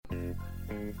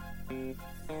Okay,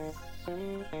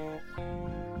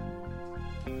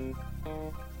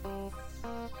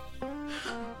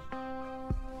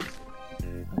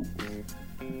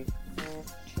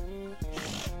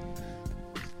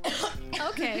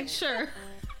 sure.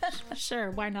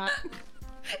 Sure, why not?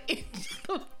 Into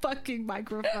the fucking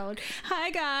microphone.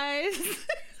 Hi, guys.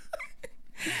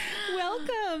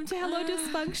 Welcome to Hello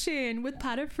Dysfunction with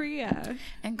Patafria.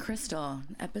 And Crystal,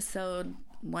 episode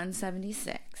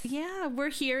 176. Yeah,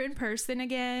 we're here in person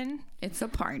again. It's a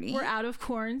party. We're out of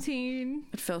quarantine.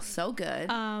 It feels so good.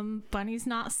 Bunny's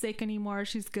not sick anymore.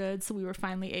 She's good. So we were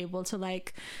finally able to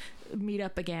like meet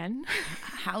up again.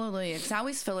 Hallelujah. Because I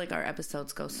always feel like our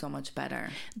episodes go so much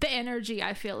better. The energy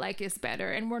I feel like is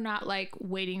better, and we're not like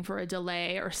waiting for a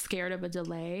delay or scared of a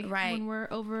delay. Right. When we're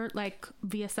over like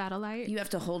via satellite. You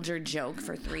have to hold your joke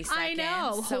for 3 seconds. I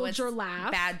know. So Hold it's your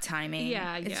laugh. Bad timing.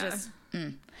 Yeah, it's yeah. just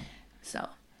So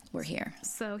we're here.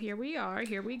 So here we are.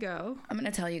 Here we go. I'm going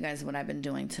to tell you guys what I've been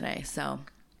doing today. So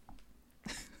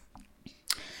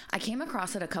I came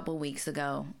across it a couple weeks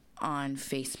ago on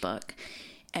Facebook,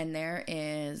 and there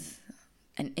is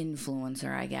an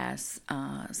influencer, I guess.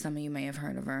 Some of you may have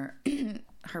heard of her.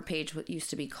 Her page used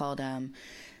to be called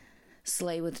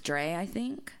Slay with Dre, I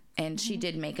think. And she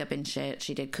did makeup and shit.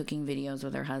 She did cooking videos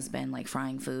with her husband, like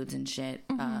frying foods and shit,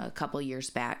 a couple years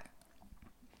back.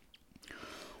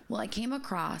 Well, I came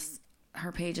across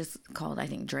her page is called, I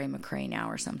think, Dre McCray now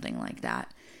or something like that.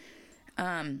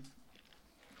 I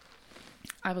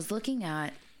was looking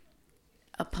at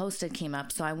a post that came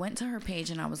up. So I went to her page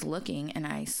and I was looking, and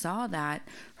I saw that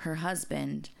her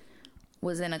husband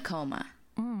was in a coma.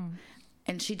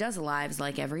 And she does lives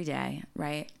like every day,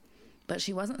 right? But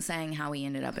she wasn't saying how he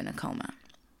ended up in a coma.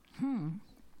 A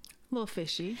little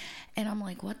fishy. And I'm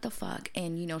like, what the fuck?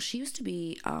 And, you know, she used to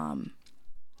be,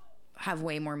 have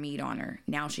way more meat on her.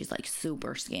 Now she's like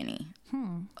super skinny.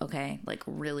 Okay. Like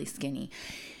really skinny.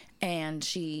 And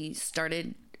she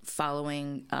started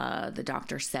following the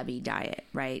Dr. Sebi diet,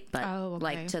 right? But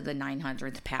like to the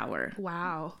 900th power.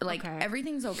 Wow. Like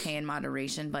everything's okay in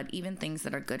moderation, but even things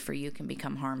that are good for you can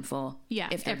become harmful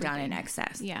if they're done in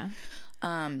excess. Yeah.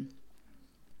 Her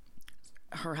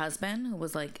husband, who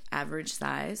was like average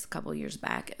size a couple years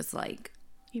back, is like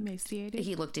emaciated.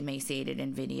 He looked emaciated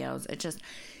in videos. It just,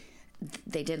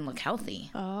 they didn't look healthy.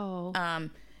 Oh.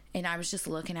 And I was just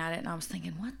looking at it and I was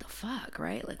thinking, what the fuck,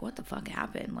 right? Like, what the fuck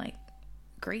happened? Like,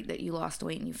 great that you lost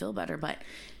weight and you feel better, but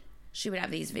she would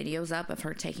have these videos up of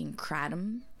her taking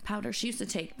kratom powder. She used to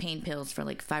take pain pills for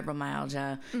like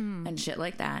fibromyalgia and shit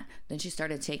like that. Then she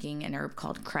started taking an herb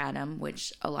called kratom,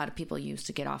 which a lot of people use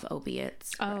to get off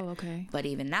opiates. Oh, okay. But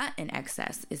even that in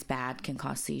excess is bad, can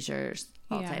cause seizures,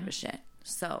 all type of shit.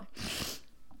 So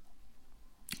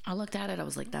I looked at it. I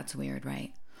was like, that's weird,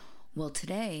 right? Well,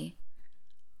 today,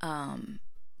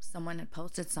 someone had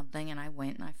posted something and I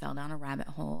went and I fell down a rabbit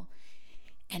hole.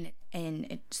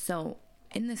 So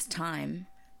in this time,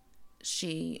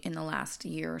 she, in the last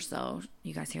year or so,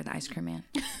 you guys hear the ice cream man?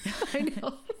 I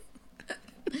know.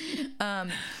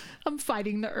 I'm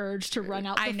fighting the urge to run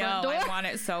out the front door. I want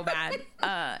it so bad.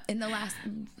 In the last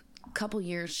couple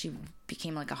years, she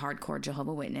became like a hardcore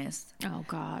Jehovah's Witness. Oh,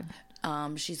 God.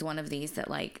 She's one of these that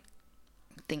like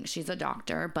thinks she's a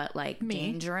doctor, but like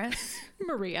dangerous.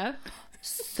 Maria.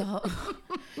 So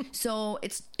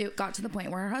it got to the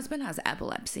point where her husband has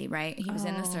epilepsy, right? He was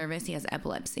in the service. He has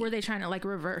epilepsy. Were they trying to like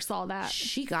reverse all that?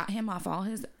 She got him off all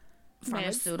his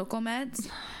pharmaceutical meds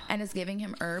and is giving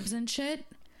him herbs and shit.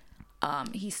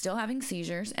 He's still having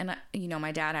seizures. And, you know,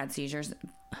 my dad had seizures,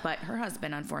 but her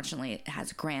husband, unfortunately,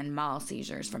 has grand mal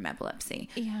seizures from epilepsy.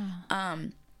 Yeah.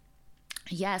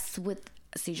 Yes, with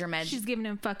seizure meds. She's giving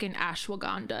him fucking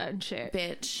ashwagandha and shit.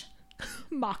 Bitch.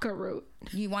 Maca root.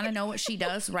 You want to know what she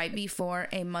does right before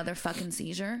a motherfucking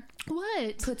seizure?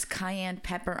 What? Puts cayenne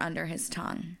pepper under his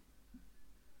tongue.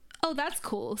 Oh, that's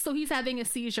cool. So he's having a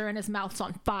seizure and his mouth's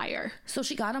on fire. So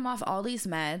she got him off all these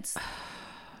meds.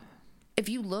 If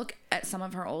you look at some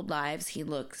of her old lives, he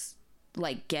looks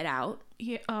like Get Out.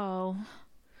 Yeah. Oh.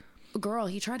 Girl,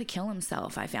 he tried to kill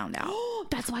himself, I found out.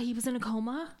 That's why he was in a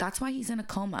coma? That's why he's in a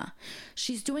coma.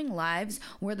 She's doing lives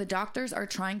where the doctors are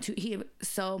trying to...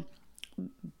 So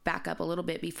back up a little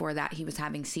bit before that, he was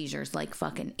having seizures like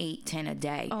fucking 8-10 a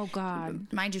day. Oh,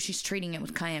 God. Mind you, she's treating it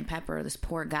with cayenne pepper, this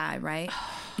poor guy, right?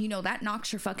 You know, that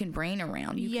knocks your fucking brain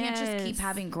around. You can't just keep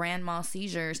having grand mal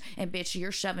seizures and, bitch,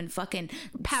 you're shoving fucking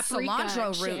paprika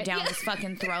cilantro root down his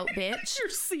fucking throat, bitch. You're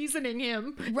seasoning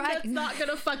him. Right. That's not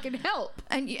gonna fucking help.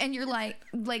 And you're like,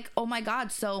 oh my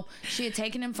God. So she had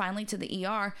taken him finally to the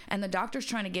ER, and the doctor's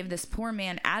trying to give this poor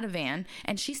man Ativan,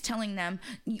 and she's telling them,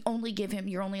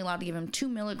 you're only allowed to give him 2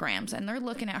 milligrams milligrams. And they're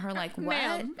looking at her like, what?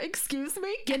 Ma'am, excuse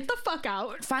me? Get the fuck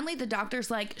out. Finally, the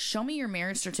doctor's like, show me your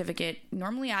marriage certificate.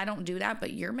 Normally, I don't do that,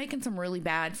 but you're making some really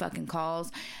bad fucking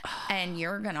calls and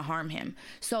you're going to harm him.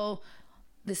 So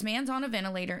this man's on a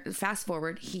ventilator. Fast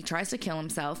forward, he tries to kill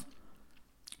himself.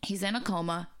 He's in a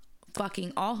coma,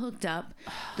 fucking all hooked up.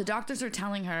 The doctors are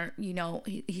telling her, you know,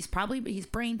 he's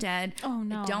brain dead. Oh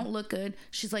no. It don't look good.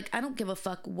 She's like, I don't give a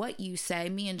fuck what you say.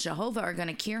 Me and Jehovah are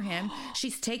gonna cure him.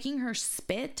 She's taking her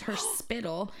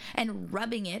spittle, and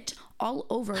rubbing it all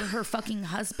over her fucking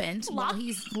husband while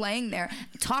he's laying there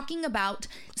talking about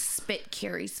spit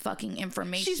carries fucking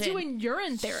information. She's doing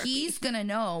urine therapy. He's gonna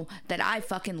know that I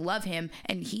fucking love him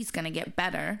and he's gonna get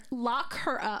better. Lock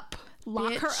her up.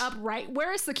 Lock her up, right?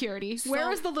 Where is security?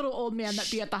 Where is the little old man that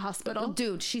be at the hospital?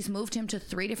 Dude, she's moved him to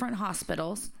 3 different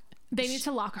hospitals. They need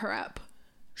to lock her up.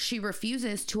 She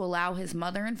refuses to allow his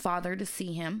mother and father to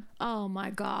see him. Oh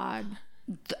my God.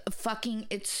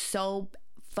 It's so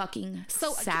fucking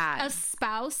sad. A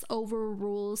spouse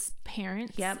overrules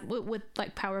parents. Yep. With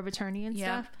like power of attorney and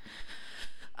stuff.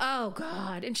 Oh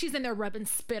God. And she's in there rubbing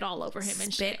spit all over him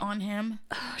and spit shit. on him.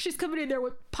 She's coming in there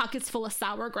with pockets full of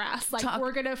sour grass. Like,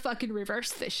 we're gonna fucking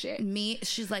reverse this shit.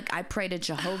 She's like, I pray to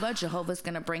Jehovah. Jehovah's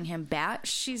gonna bring him back.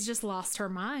 She's just lost her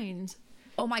mind.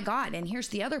 Oh my God. And here's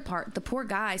the other part. The poor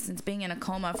guy, since being in a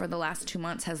coma for the last 2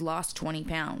 months, has lost 20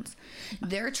 pounds.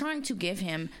 They're trying to give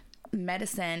him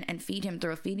medicine and feed him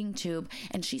through a feeding tube,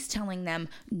 and she's telling them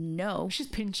no. She's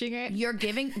pinching it. You're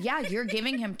giving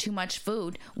him too much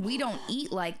food. We don't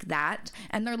eat like that.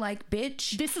 And they're like,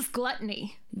 bitch, this is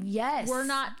gluttony. Yes. We're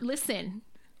not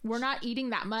eating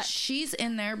that much. She's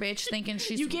in there, bitch, thinking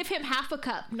you give him half a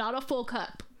cup, not a full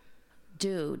cup.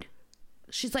 Dude,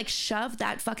 she's like, shove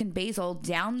that fucking basil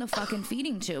down the fucking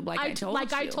feeding tube I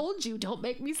told you. Don't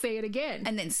make me say it again.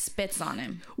 And then spits on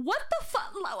him. What the fuck?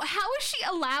 How is she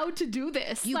allowed to do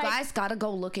this? You guys gotta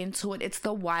go look into it. It's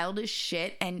the wildest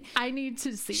shit. And I need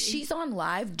to see. She's on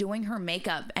live doing her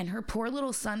makeup, and her poor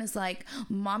little son is like,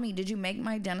 Mommy, did you make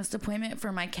my dentist appointment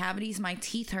for my cavities? My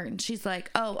teeth hurt. And she's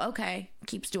like, oh, okay.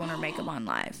 Keeps doing her makeup on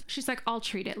live. She's like, I'll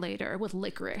treat it later with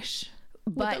licorice.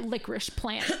 But with a licorice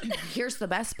plant. Here's the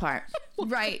best part.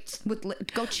 Right.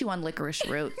 Go chew on licorice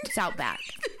root. It's out back.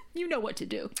 You know what to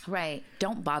do. Right.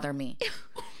 Don't bother me.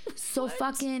 So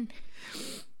fucking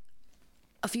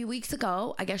a few weeks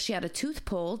ago, I guess she had a tooth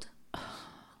pulled.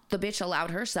 The bitch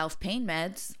allowed herself pain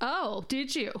meds. Oh,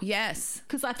 did you? Yes.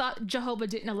 Because I thought Jehovah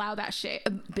didn't allow that shit.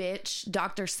 Bitch,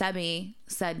 Dr. Sebi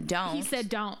said don't. He said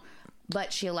don't.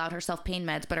 But she allowed herself pain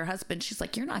meds. But her husband, she's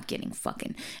like, you're not getting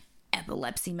fucking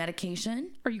epilepsy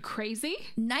medication. Are you crazy?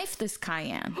 Knife this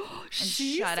Cayenne.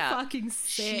 She's shut up. Fucking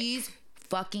sick. She's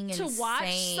fucking insane. To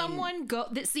watch someone go.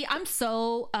 See, I'm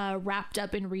so wrapped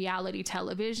up in reality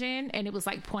television, and it was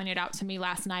like pointed out to me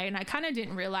last night, and I kind of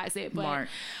didn't realize it, but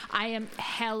I am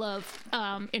hella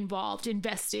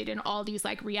invested in all these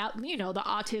like reality, you know, the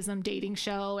autism dating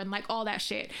show and like all that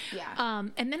shit. Yeah.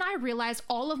 And then I realized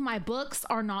all of my books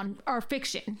are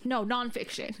fiction. No,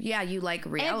 nonfiction. Yeah, you like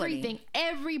reality.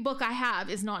 Every book I have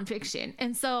is nonfiction,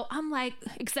 and so I'm like,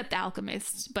 except The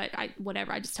Alchemist, but I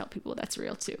just tell people that's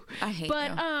real too. I hate. But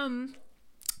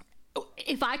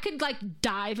if I could like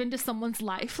dive into someone's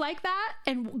life like that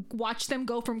and watch them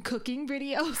go from cooking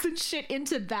videos and shit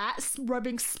into that,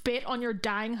 rubbing spit on your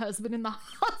dying husband in the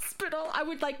hospital, I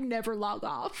would like never log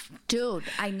off. Dude,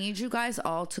 I need you guys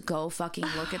all to go fucking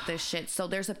look at this shit. So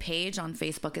there's a page on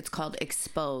Facebook, it's called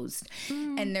Exposed,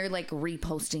 and they're like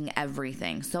reposting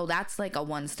everything. So that's like a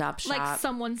one-stop shop. Like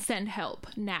someone send help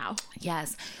now.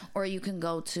 Yes. Or you can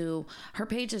go to, her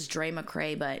page is Dre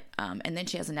McCrae, but and then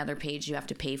she has another page you have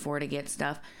to pay for to get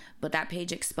stuff, but that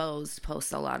page Exposed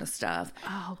posts a lot of stuff.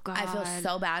 Oh God, I feel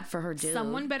so bad for her, dude.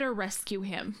 Someone better rescue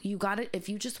him. You got it. If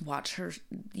you just watch her,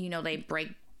 you know, they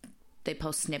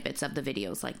post snippets of the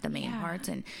videos, like the main parts,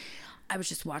 and I was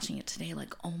just watching it today,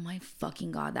 like, oh my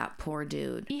fucking God, that poor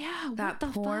dude. Yeah, that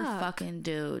poor fucking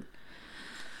dude.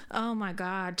 Oh my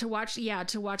God, to watch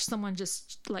someone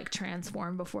just like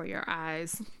transform before your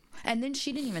eyes. And then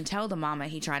she didn't even tell the mama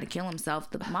he tried to kill himself.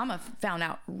 The mama found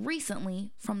out recently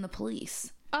from the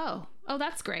police. Oh,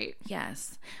 that's great.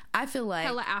 Yes. I feel like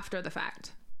hella after the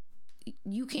fact.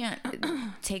 You can't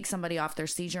take somebody off their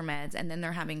seizure meds and then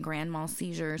they're having grand mal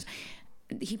seizures.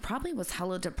 He probably was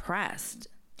hella depressed.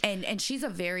 And she's a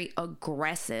very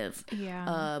aggressive,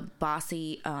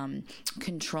 bossy,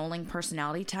 controlling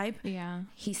personality type. Yeah.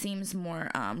 He seems more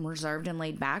reserved and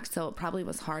laid back, so it probably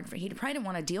was hard for... He probably didn't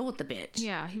want to deal with the bitch.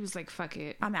 Yeah, he was like, fuck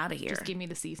it. I'm out of here. Just give me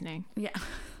the seasoning. Yeah.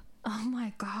 Oh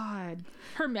my God.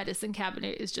 Her medicine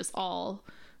cabinet is just all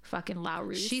fucking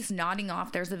Lowry. She's nodding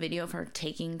off. There's a video of her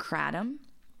taking kratom.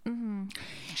 Mm-hmm.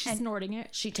 She's snorting it.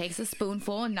 She takes a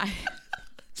spoonful and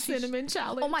cinnamon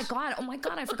challenge. Oh my god,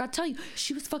 I forgot to tell you.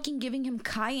 She was fucking giving him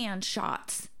cayenne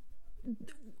shots.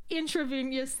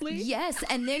 Intravenously? Yes,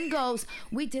 and then goes,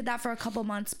 we did that for a couple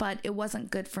months, but it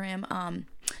wasn't good for him.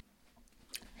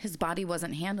 His body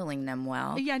wasn't handling them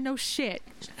well. Yeah, no shit.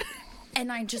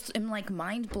 And I just am like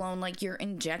mind blown, like you're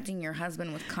injecting your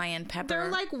husband with cayenne pepper. They're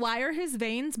like, why are his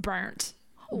veins burnt?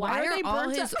 Why are they all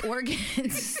his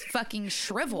organs fucking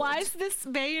shriveled? Why is this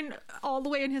vein all the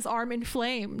way in his arm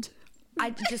inflamed? I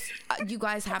just, you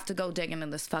guys have to go dig into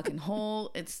this fucking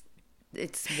hole. It's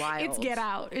wild. It's Get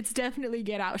Out. It's definitely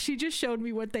Get Out. She just showed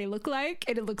me what they look like,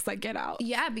 and it looks like Get Out.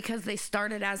 Yeah, because they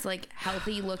started as like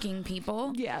healthy looking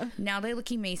people. Yeah. Now they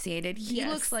look emaciated. He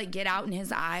looks like Get Out in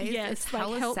his eyes. Yes, it's like,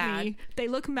 hella help sad. me. They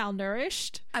look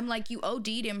malnourished. I'm like, you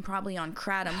OD'd him probably on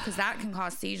kratom because that can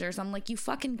cause seizures. I'm like, you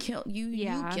fucking killed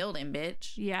you killed him,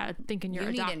 bitch. Yeah, thinking you're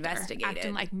a doctor. Investigated.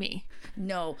 Acting like me.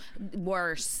 No,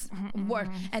 worse. Worse.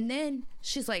 And then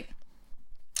she's like,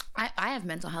 I have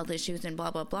mental health issues and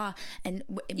blah, blah, blah. And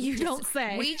don't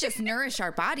say. We just nourish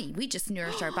our body.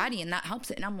 And that helps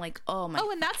it. And I'm like, oh my.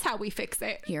 Oh, and that's how we fix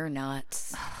it. You're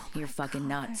nuts. You're fucking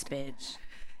nuts, bitch.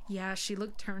 Yeah, she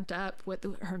looked turned up with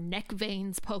her neck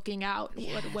veins poking out.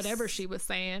 Yes. Whatever she was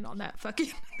saying on that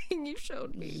fucking thing you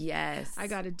showed me. Yes. I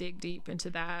got to dig deep into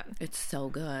that. It's so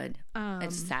good.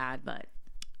 It's sad, but.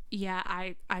 Yeah,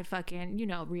 I fucking,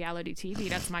 reality TV.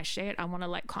 That's my shit. I want to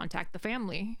like contact the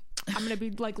family. I'm going to be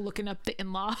like looking up the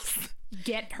in-laws.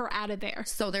 Get her out of there.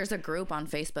 So there's a group on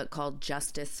Facebook called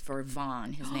Justice for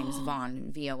Vaughn. His name's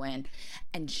Vaughn, V-O-N.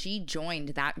 And she joined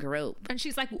that group. And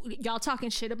she's like, y'all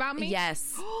talking shit about me?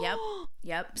 Yes.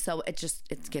 Yep. So it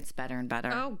gets better and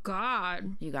better. Oh,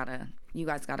 God. You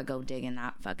guys gotta go dig in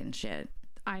that fucking shit.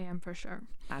 I am for sure.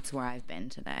 That's where I've been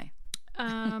today.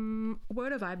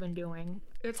 What have I been doing?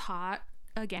 It's hot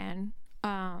again.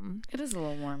 It is a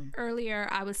little warm. Earlier,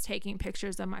 I was taking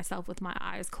pictures of myself with my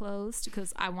eyes closed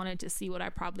because I wanted to see what I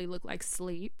probably look like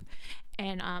asleep.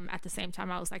 And at the same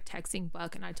time, I was like texting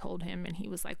Buck, and I told him, and he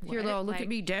was like, "What? Look at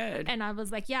me dead." And I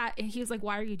was like, "Yeah." And he was like,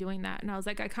 "Why are you doing that?" And I was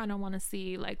like, "I kind of want to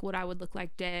see like what I would look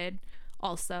like dead,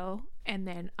 also." And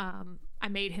then I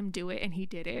made him do it, and he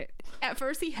did it. At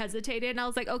first, he hesitated, and I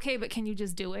was like, "Okay, but can you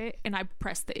just do it?" And I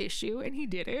pressed the issue, and he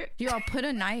did it. I'll put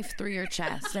a knife through your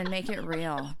chest and make it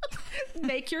real.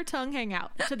 Make your tongue hang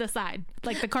out to the side,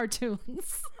 like the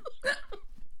cartoons.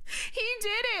 He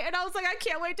did it, and I was like, I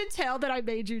can't wait to tell that I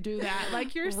made you do that.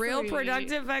 Like, you're real sweet.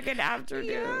 Productive fucking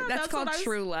afternoon. Yeah, that's called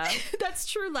true love. That's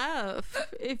true love.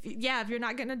 If you're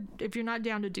not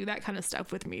down to do that kind of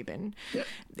stuff with me, then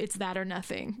it's that or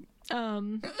nothing.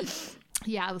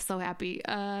 Yeah, I was so happy.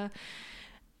 I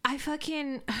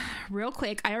fucking, real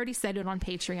quick, I already said it on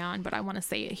Patreon, but I want to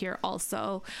say it here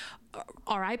also.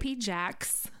 R.I.P.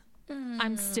 Jax.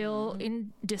 I'm still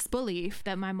in disbelief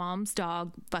that my mom's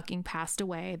dog fucking passed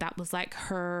away. That was like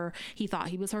he thought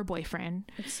he was her boyfriend.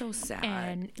 It's so sad.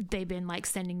 And they've been like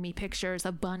sending me pictures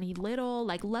of Bunny Little,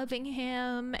 like loving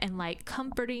him and like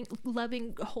comforting,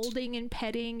 loving, holding and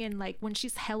petting. And like when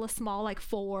she's hella small, like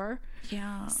 4.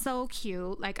 Yeah. So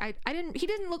cute. Like he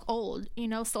didn't look old,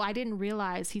 so I didn't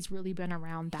realize he's really been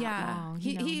around that long.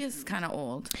 He is kind of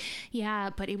old. Yeah,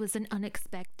 but it was an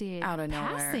unexpected out of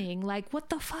passing. Nowhere. Like, what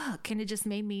the fuck? And it just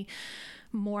made me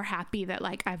more happy that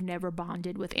like I've never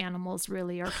bonded with animals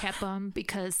really or kept them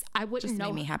because I wouldn't know.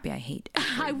 Made me happy. I hate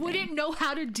everything. I wouldn't know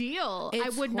how to deal. It's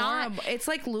I would horrible. not. It's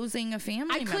like losing a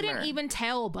family member. I couldn't even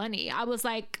tell Bunny. I was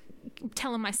like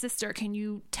telling my sister, can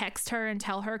you text her and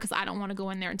tell her? Because I don't want to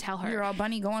go in there and tell her. You're all,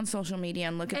 Bunny, go on social media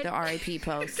and look at the RIP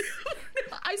post.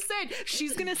 I said,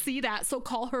 she's going to see that. So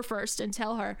call her first and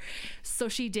tell her. So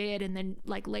she did. And then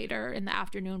like later in the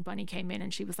afternoon, Bunny came in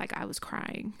and she was like, I was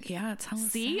crying. Yeah, it's hella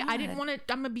See, sad. I didn't want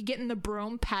to, I'm going to be getting the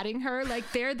broom, patting her.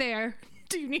 Like, there.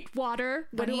 Do you need water?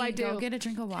 Bunny, what do I do? Go get a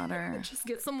drink of water. Just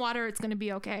get some water. It's going to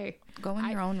be okay. Go in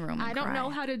your own room and I don't cry. know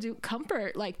how to do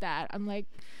comfort like that. I'm like,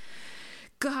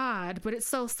 God, but it's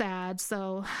so sad.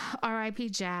 So R.I.P.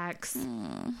 Jax.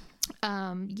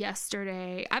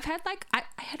 Yesterday I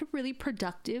had a really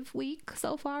productive week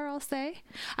so far, I'll say.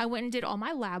 I went and did all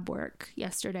my lab work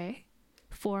yesterday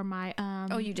for my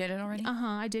Oh, you did it already?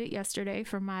 I did it yesterday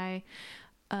for my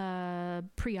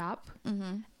pre-op.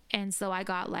 And so I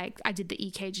did the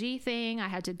EKG thing. I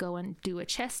had to go and do a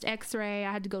chest x-ray.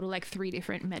 I had to go to like 3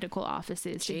 different medical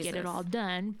offices to get it all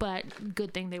done. But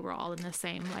good thing they were all in the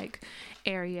same like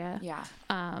area. Yeah.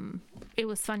 It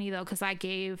was funny though, because I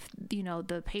gave,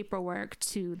 the paperwork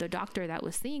to the doctor that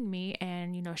was seeing me,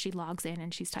 and, she logs in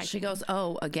and she's typing. She goes,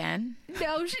 oh, again?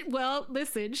 No, well,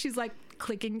 listen, she's like,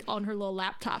 clicking on her little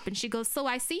laptop, and she goes, so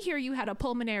I see here you had a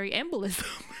pulmonary embolism.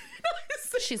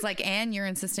 She's like, and you're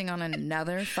insisting on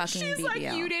another fucking She's BBL. like,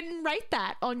 you didn't write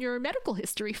that on your medical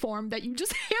history form that you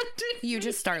just handed You me.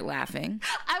 just start laughing.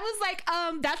 I was like,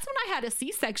 that's when I had a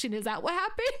C-section. Is that what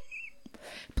happened?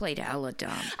 Played hella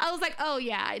dumb. I was like, oh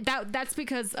yeah, that's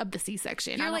because of the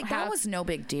C-section. You're like, that was no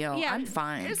big deal. Yeah, I'm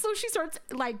fine. So she starts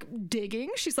like digging.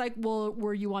 She's like, well,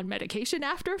 were you on medication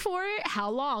after for it?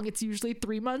 How long? It's usually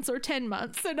 3 months or 10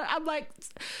 months. And I'm like,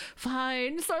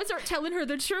 fine. So I start telling her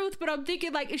the truth, but I'm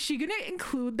thinking like, is she going to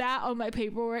include that on my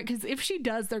paperwork? Because if she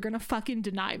does, they're going to fucking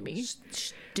deny me.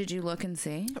 Did you look and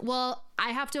see? Well,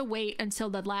 I have to wait until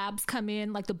the labs come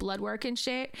in, like the blood work and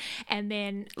shit. And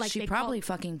then like she probably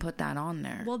fucking put that on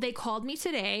there. Well, they called me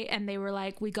today and they were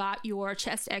like, we got your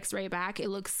chest x-ray back. It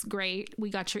looks great. We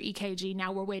got your EKG.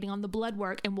 Now we're waiting on the blood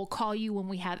work and we'll call you when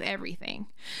we have everything.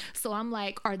 So I'm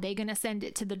like, are they going to send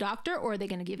it to the doctor or are they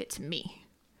going to give it to me?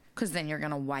 Because then you're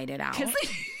going to white it out. Because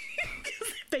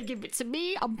if they give it to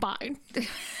me, I'm fine.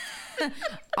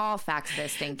 All facts of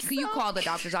this thing. You call the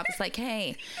doctor's office like,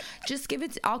 hey, just give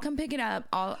it. I'll come pick it up.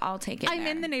 I'll take it. I'm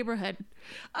in the neighborhood.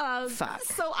 Fuck.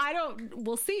 So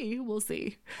we'll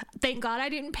see. Thank God I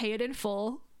didn't pay it in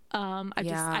full.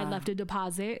 I left a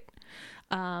deposit,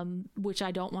 which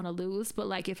I don't want to lose. But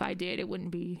like if I did, it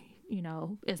wouldn't be,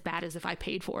 as bad as if I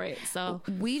paid for it. So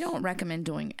we don't recommend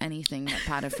doing anything that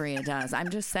Patafaria does.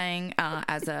 I'm just saying,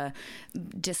 as a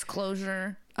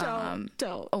disclosure,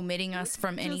 don't omitting us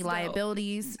from any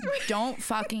liabilities. Don't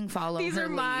fucking follow These her are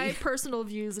my lead. Personal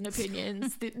views and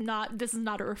opinions. This is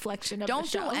not a reflection of Don't the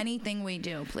show. do anything we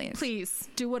do, please. Please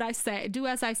do what I say. Do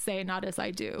as I say, not as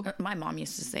I do. My mom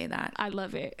used to say that. I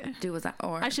love it. Do as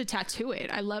I should tattoo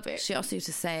it. I love it. She also used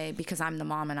to say, because I'm the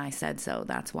mom and I said so,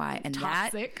 that's why. And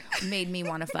Toxic. That made me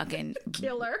want to fucking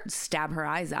kill her, stab her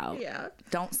eyes out. Yeah.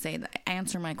 Don't say that.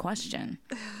 Answer my question.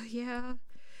 Yeah.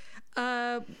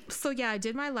 So yeah, I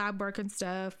did my lab work and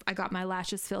stuff. I got my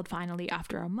lashes filled finally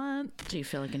after a month. Do you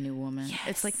feel like a new woman? Yes.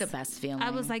 It's like the best feeling. I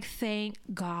was like, thank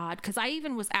God. Because I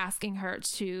even was asking her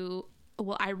to,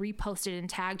 I reposted and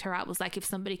tagged her. I was like, if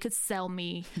somebody could sell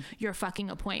me your fucking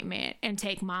appointment and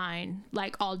take mine,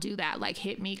 like, I'll do that. Like,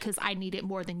 hit me because I need it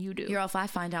more than you do. Girl, if I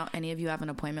find out any of you have an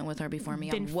appointment with her before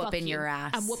me, I'm whooping your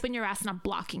ass. I'm whooping your ass and I'm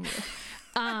blocking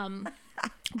you.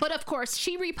 But of course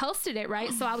she reposted it, right?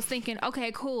 So I was thinking,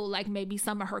 okay, cool. Like maybe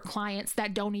some of her clients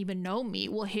that don't even know me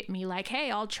will hit me like,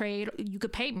 hey, I'll trade. You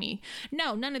could pay me.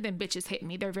 No, none of them bitches hit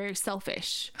me. They're very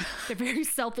selfish. They're very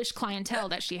selfish clientele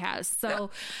that she has. So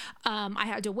I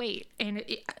had to wait. And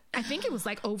I think it was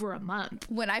like over a month.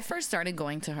 When I first started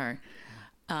going to her,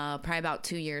 probably about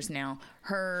 2 years now,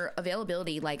 her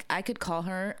availability, like I could call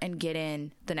her and get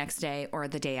in the next day or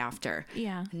the day after.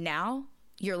 Yeah. Now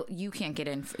you can't get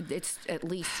in. It's at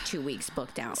least 2 weeks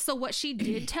booked out. So what she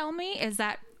did tell me is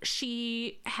that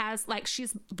she has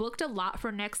she's booked a lot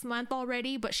for next month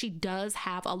already, but she does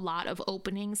have a lot of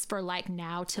openings for like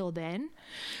now till then.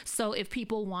 So if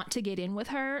people want to get in with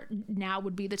her, now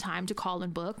would be the time to call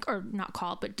and book, or not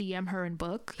call, but DM her and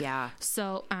book. Yeah.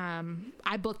 So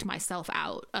I booked myself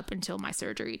out up until my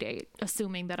surgery date,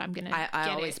 assuming that I'm gonna I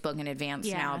always book in advance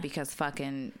now because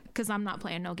I'm not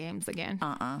playing no games again.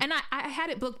 And I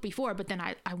had it booked before, but then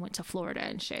I went to Florida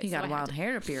and shit. You got wild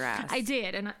hair up your ass. I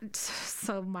did, and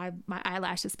so my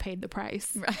eyelashes paid the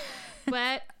price.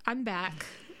 But I'm back.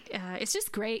 It's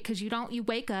just great because you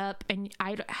wake up and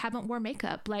I haven't worn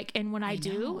makeup, and when I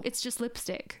do, it's just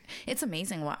lipstick. It's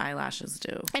amazing what eyelashes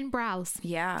do. And brows.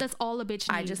 Yeah, that's all a bitch needs.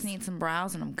 I just need some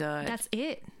brows and I'm good. That's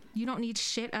it. You don't need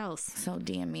shit else. So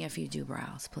DM me if you do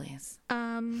brows, please.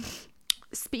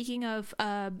 Speaking of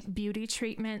beauty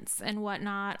treatments and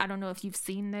whatnot, I don't know if you've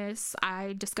seen this.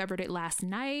 I discovered it last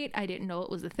night. I didn't know it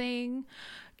was a thing.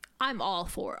 I'm all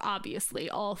for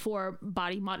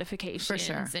body modifications, for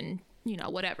sure. And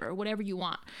whatever you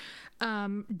want.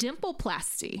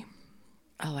 Dimpleplasty.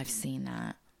 Oh, I've seen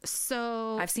that.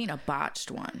 So I've seen a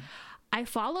botched one. I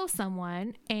follow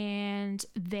someone and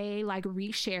they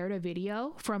reshared a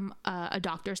video from a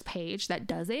doctor's page that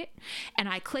does it, and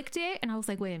I clicked it and I was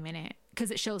like, wait a minute,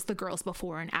 because it shows the girls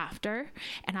before and after,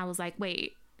 and I was like,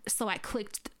 wait. So I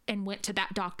clicked and went to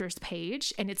that doctor's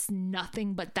page, and it's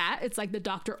nothing but that. It's like the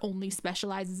doctor only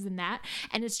specializes in that,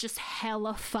 and it's just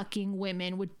hella fucking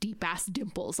women with deep ass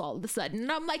dimples all of a sudden.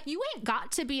 And I'm like, you ain't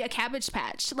got to be a Cabbage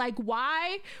Patch. Like,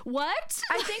 why? What?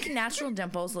 I think natural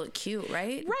dimples look cute,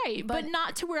 right? Right, but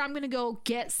not to where I'm gonna go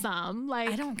get some. Like,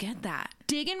 I don't get that.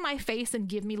 Dig in my face and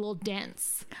give me little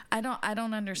dents. I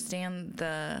don't understand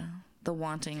the the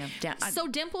wanting of so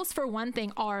dimples, for one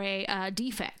thing, are a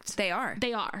defect. They are.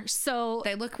 So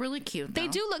they look really cute, though. They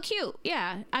do look cute.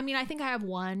 Yeah. I mean, I think I have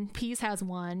one. Peace has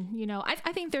one. You know, I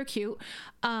think they're cute.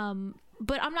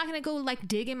 But I'm not going to go like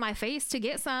dig in my face to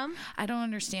get some. I don't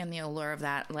understand the allure of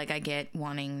that. Like, I get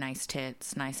wanting nice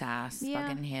tits, nice ass,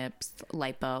 fucking hips,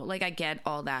 lipo. Like, I get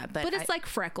all that. But it's like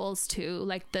freckles too.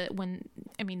 Like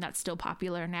that's still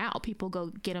popular now. People go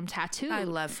get them tattooed. I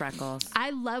love freckles. I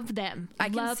love them. I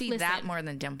can see that more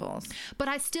than dimples. But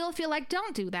I still feel like,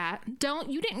 don't do that.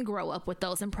 You didn't grow up with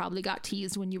those and probably got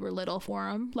teased when you were little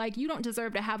for them. Like, you don't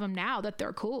deserve to have them now that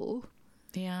they're cool.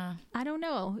 Yeah. I don't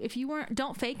know. If you weren't,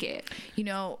 don't fake it. You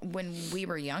know, when we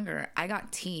were younger, I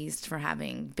got teased for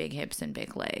having big hips and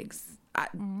big legs. I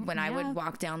would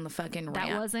walk down the fucking ramp.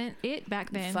 That wasn't it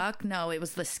back then. Fuck no. It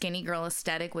was the skinny girl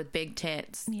aesthetic with big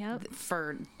tits. Yep.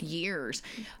 For years.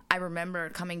 I remember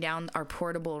coming down our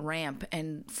portable ramp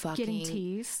and fucking... Getting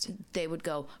teased. They would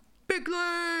go... big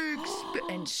legs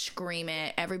and scream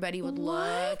it. Everybody would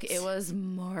look. It was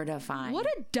mortifying. What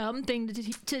a dumb thing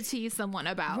to tease someone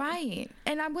about. Right.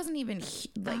 And I wasn't even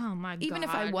like, oh my God. Even if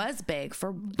I was big,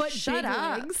 but shut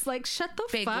up. Legs, like, shut the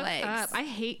big fuck legs. up. I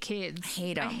hate kids.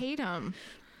 I hate them.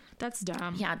 That's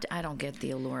dumb. Yeah, I don't get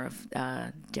the allure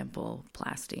of dimple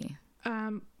plasty.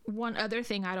 One other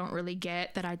thing I don't really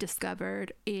get that I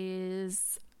discovered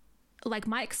is, like,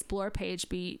 my Explore page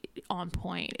be on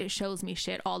point. It shows me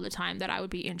shit all the time that I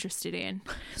would be interested in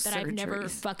that I've never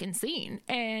fucking seen.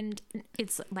 And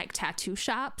it's like tattoo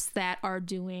shops that are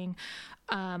doing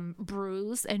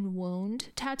bruise and wound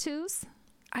tattoos.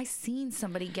 I seen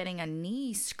somebody getting a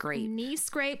knee scrape. Knee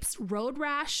scrapes, road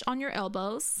rash on your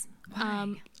elbows,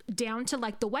 down to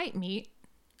like the white meat,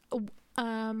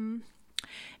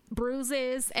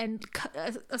 bruises and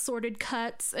assorted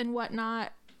cuts and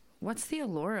whatnot. What's the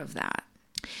allure of that?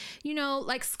 You know,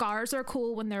 like, scars are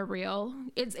cool when they're real.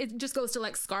 It just goes to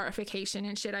like scarification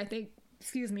and shit. I think,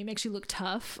 makes you look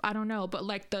tough. I don't know, but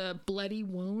like the bloody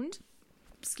wound,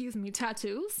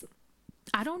 tattoos.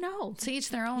 I don't know. To each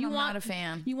their own. I'm not a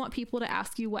fan. You want people to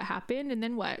ask you what happened, and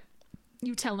then what?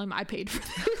 You tell them I paid for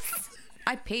this.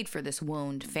 I paid for this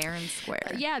wound, fair and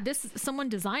square. Yeah, someone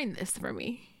designed this for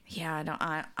me. Yeah,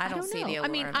 I don't see the allure. I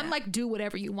mean, I'm like, do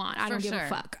whatever you want. I don't give a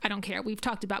fuck. I don't care. We've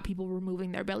talked about people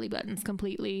removing their belly buttons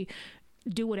completely.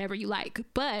 Do whatever you like.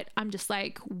 But I'm just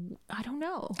like, I don't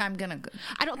know. I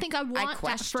don't think I want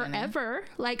that forever.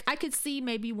 Like, I could see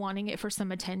maybe wanting it for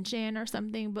some attention or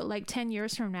something, but like 10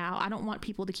 years from now, I don't want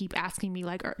people to keep asking me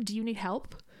like, do you need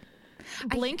help?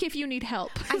 Blink if you need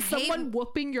help. Someone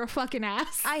whooping your fucking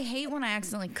ass. I hate when I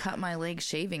accidentally cut my leg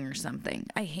shaving or something.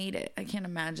 I hate it. I can't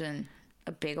imagine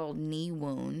a big old knee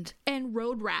wound and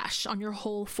road rash on your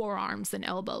whole forearms and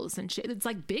elbows and shit. It's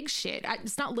like big shit.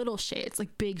 It's not little shit. It's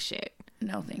like big shit.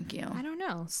 No, thank you. I don't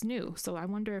know. It's new. So I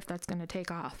wonder if that's going to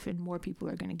take off and more people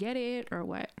are going to get it or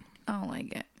what. I don't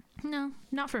like it. No,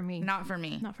 not for me. Not for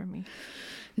me. Not for me.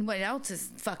 What else is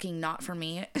fucking not for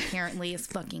me, apparently, is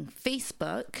fucking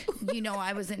Facebook. You know,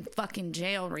 I was in fucking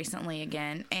jail recently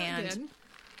again. And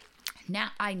now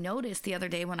I noticed the other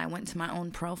day when I went to my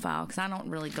own profile, because I don't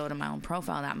really go to my own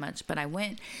profile that much, but I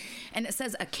went and it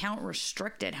says account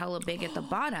restricted hella big at the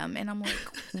bottom. And I'm like,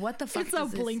 what the fuck does this mean?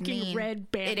 It's a blinking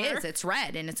red banner. It is. It's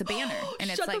red and it's a banner. And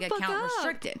it's like account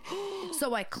restricted.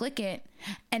 So I click it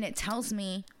and it tells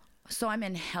me, so I'm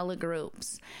in hella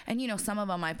groups. And, you know, some of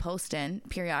them I post in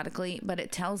periodically, but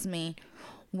it tells me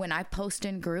when I post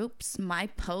in groups, my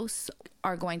posts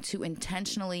are going to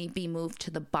intentionally be moved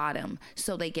to the bottom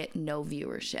so they get no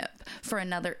viewership for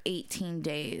another 18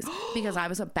 days because I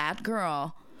was a bad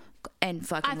girl and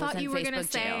fucking I thought was in you were Facebook going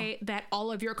to say that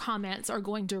all of your comments are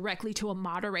going directly to a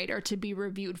moderator to be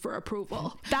reviewed for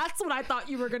approval. That's what I thought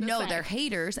you were going to say. No, they're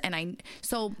haters, and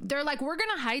they're like, we're going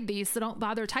to hide these, so don't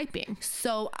bother typing.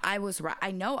 So I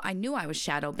knew I was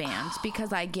shadow banned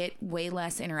because I get way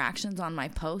less interactions on my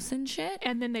posts and shit.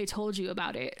 And then they told you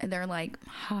about it, and they're like,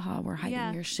 haha, we're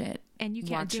hiding your shit, and you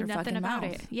can't do nothing about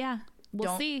it. Yeah,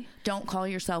 we'll see. Don't call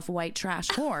yourself a white trash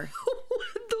whore.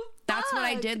 That's what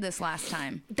I did this last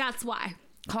time. That's why.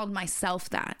 Called myself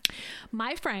that.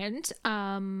 My friend /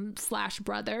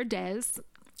 brother, Des,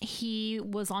 he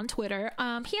was on Twitter.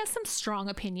 He has some strong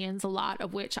opinions, a lot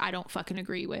of which I don't fucking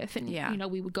agree with. And, you know,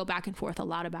 we would go back and forth a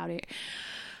lot about it.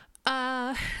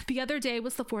 The other day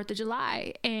was the 4th of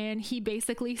July, and he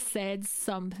basically said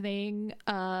something.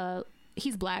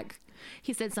 He's black.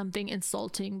 he said something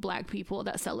insulting Black people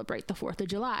that celebrate the 4th of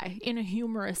July in a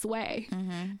humorous way.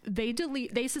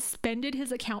 They suspended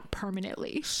his account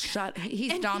permanently.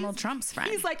 He's Donald Trump's friend.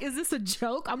 He's like, is this a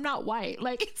joke? I'm not white.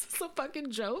 Like, is this a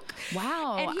fucking joke?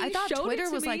 Wow. I thought Twitter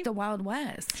was like the Wild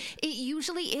West. It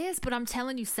usually is, but I'm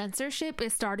telling you, censorship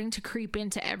is starting to creep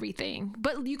into everything.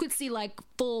 But you could see like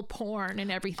full porn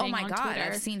and everything. Oh my God, Twitter.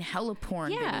 I've seen hella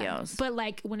porn videos. But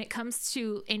like when it comes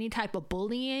to any type of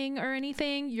bullying or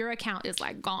anything, your account is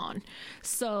like gone.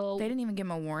 So they didn't even give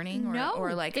him a warning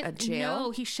or like a jail.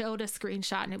 No, he showed a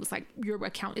screenshot and it was like, your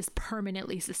account is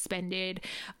permanently suspended.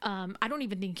 I don't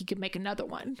even think he could make another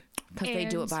one because they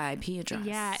do it by IP address.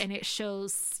 Yeah, and it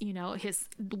shows, you know,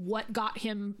 what got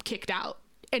him kicked out.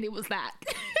 And it was that.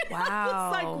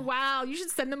 Wow. It's like, wow, you should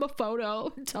send them a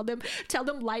photo. Tell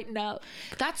them lighten up.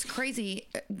 That's crazy.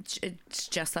 It's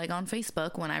just like on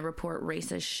Facebook when I report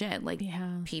racist shit. Like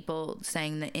people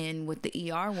saying the N with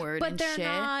the ER word but and they're shit.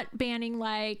 not banning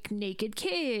like naked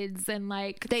kids and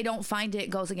like. They don't find it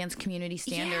goes against community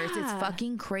standards. Yeah. It's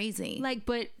fucking crazy. Like,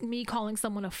 but me calling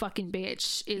someone a fucking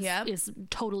bitch is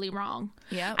totally wrong.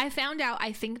 Yeah. I found out,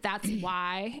 I think that's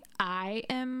why I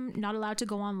am not allowed to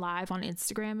go on live on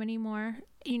Instagram anymore.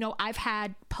 You know, I've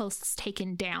had posts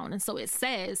taken down, and so it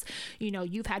says, you know,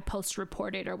 you've had posts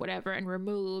reported or whatever and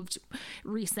removed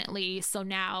recently, so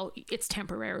now it's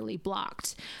temporarily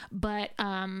blocked. But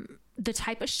the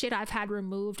type of shit I've had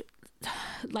removed,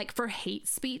 like for hate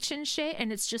speech and shit,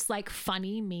 and it's just like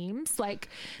funny memes, like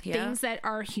things that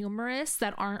are humorous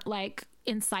that aren't like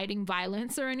inciting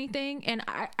violence or anything, and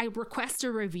I request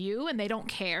a review and they don't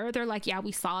care. They're like, yeah,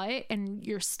 we saw it and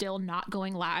you're still not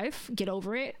going live, get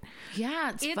over it.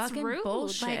 Yeah, it's fucking rude.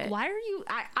 Bullshit. Like, why are you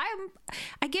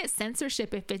I get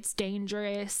censorship if it's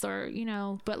dangerous or, you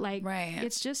know, but like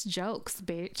it's just jokes,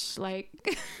 bitch. Like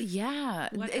yeah,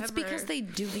 it's because they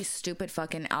do these stupid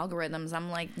fucking algorithms. I'm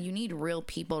like, you need real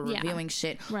people reviewing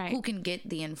shit who can get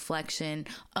the inflection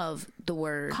of the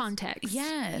words, context.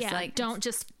 Yes, like don't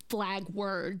just flag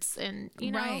words and,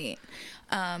 you know.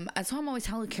 So I'm always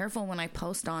hella careful when I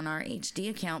post on our HD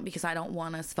account because I don't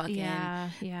want us fucking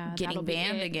getting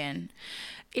banned again.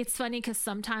 It's funny because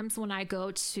sometimes when I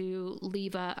go to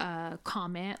leave a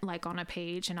comment like on a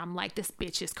page and I'm like, this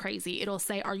bitch is crazy, it'll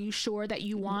say, are you sure that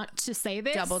you want to say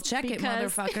this? Double check it,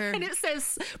 motherfucker. And it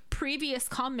says previous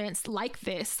comments like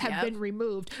this have been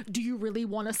removed. Do you really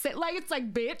want to say, like, it's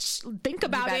like, bitch, think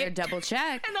about it. You better double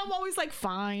check. And I'm always like,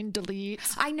 fine, delete.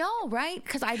 I know, right?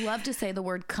 Because I love to say the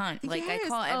word cunt. Like I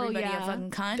call everybody a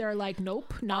fucking cunt. They're like,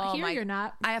 nope, not here. You're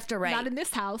not. I have to write. Not in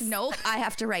this house. Nope. I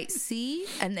have to write C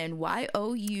and then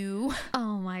YOU.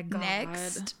 Oh my God.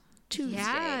 Next Tuesday.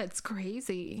 Yeah, it's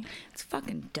crazy. It's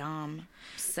fucking dumb.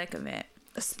 I'm sick of it.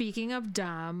 Speaking of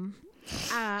dumb,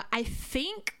 I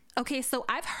think, okay, so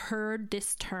I've heard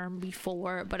this term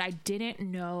before, but I didn't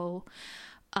know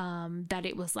that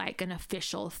it was like an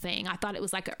official thing. I thought it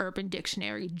was like an Urban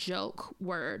Dictionary joke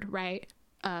word, right?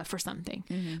 For something.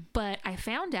 Mm-hmm. But I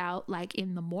found out, like,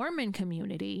 in the Mormon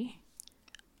community,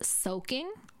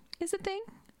 soaking is a thing.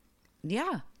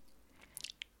 Yeah.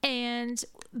 And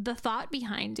the thought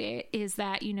behind it is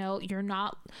that, you know, you're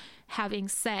not having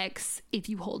sex if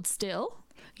you hold still.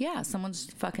 Yeah, someone's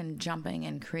fucking jumping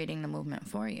and creating the movement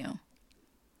for you.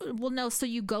 Well, no, so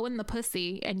you go in the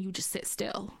pussy and you just sit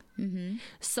still. Mm-hmm.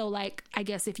 So, like, I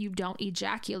guess if you don't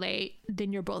ejaculate,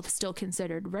 then you're both still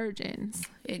considered virgins.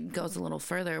 It goes a little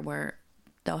further where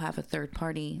they'll have a third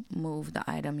party move the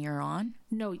item you're on.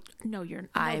 No, you're. No,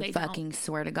 I fucking don't.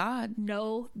 Swear to God.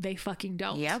 No, they fucking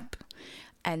don't. Yep.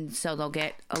 And so they'll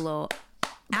get a little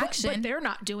action. But they're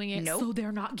not doing it, so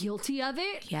they're not guilty of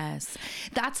it? Yes.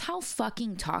 That's how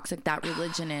fucking toxic that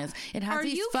religion is. It has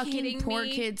these fucking poor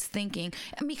kids thinking.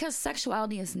 And because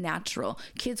sexuality is natural.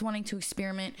 Kids wanting to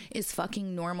experiment is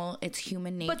fucking normal. It's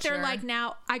human nature. But they're like,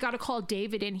 now, I gotta call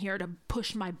David in here to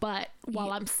push my butt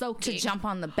while I'm soaking. To jump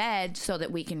on the bed so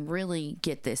that we can really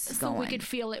get this going. So we could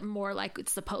feel it more like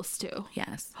it's supposed to.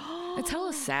 Yes. It's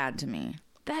hella sad to me.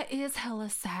 That is hella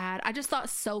sad. I just thought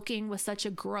soaking was such a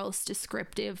gross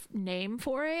descriptive name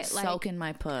for it. Like, soak in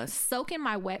my puss. Soak in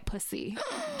my wet pussy.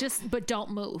 But don't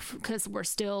move because we're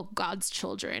still God's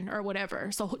children or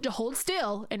whatever. So hold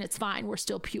still and it's fine. We're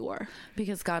still pure.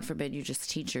 Because God forbid you just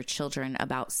teach your children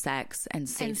about sex and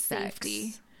safe sex.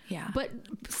 Safety. Yeah. But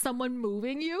someone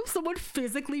moving you, someone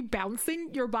physically bouncing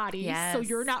your body, so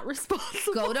you're not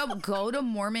responsible. Go to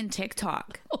Mormon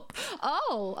TikTok.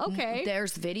 Oh, okay.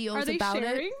 There's videos about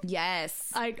sharing? It.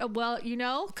 Yes. Well, you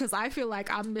know, because I feel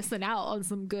like I'm missing out on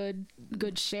some good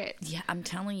shit. Yeah, I'm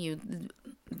telling you,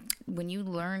 when you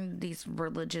learn these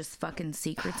religious fucking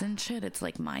secrets and shit, it's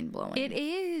like mind blowing. It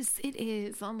is.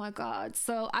 Oh my God.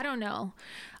 So I don't know.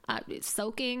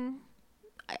 Soaking.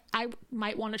 I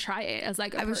might want to try it as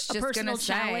like a personal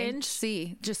challenge.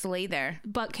 Just lay there.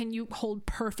 But can you hold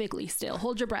perfectly still?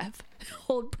 Hold your breath.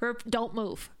 Don't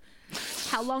move.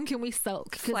 How long can we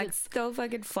soak? Go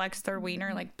fucking flex their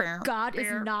wiener like. God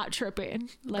is not tripping.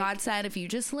 Like, God said, if you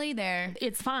just lay there,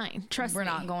 it's fine. Trust me. We're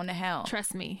not going to hell.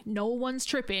 Trust me. No one's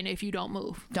tripping if you don't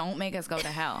move. Don't make us go to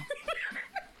hell.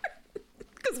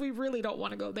 Because we really don't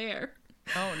want to go there.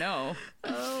 Oh no.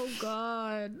 Oh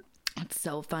God. It's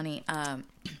so funny.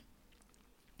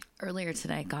 Earlier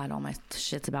today, God, all my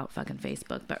shit's about fucking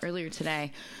Facebook, but earlier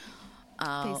today,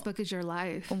 Facebook is your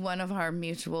life. One of our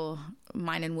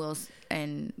mine and Will's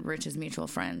and Rich's mutual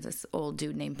friends, this old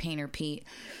dude named Painter Pete,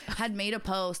 had made a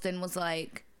post and was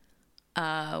like,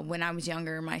 when I was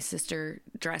younger, my sister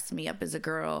dressed me up as a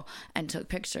girl and took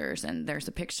pictures, and there's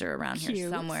a picture around here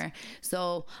somewhere.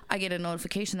 So I get a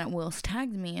notification that Will's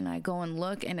tagged me, and I go and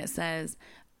look, and it says,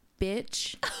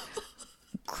 bitch,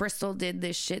 Crystal did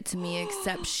this shit to me,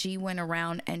 except she went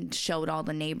around and showed all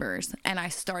the neighbors. And I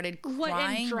started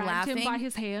crying, laughing. Him by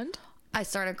his hand? I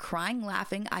started crying,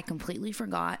 laughing. I completely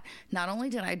forgot. Not only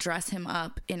did I dress him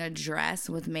up in a dress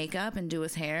with makeup and do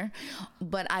his hair,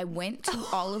 but I went to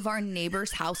all of our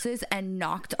neighbors' houses and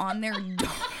knocked on their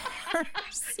doors.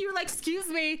 You were like, excuse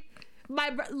me.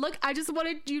 Look, I just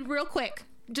wanted you real quick.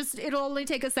 It'll only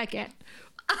take a second.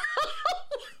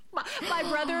 My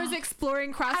brother is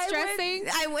exploring cross-dressing.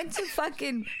 I went to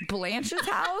fucking Blanche's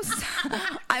house.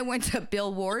 I went to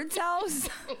Bill Ward's house.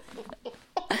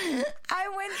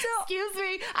 Excuse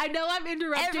me. I know I'm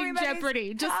interrupting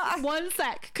Jeopardy. Just 1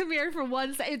 sec. Come here for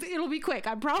 1 sec. It'll be quick.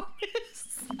 I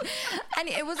promise. And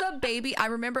it was a baby. I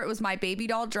remember it was my baby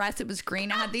doll dress. It was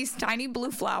green. It had these tiny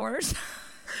blue flowers.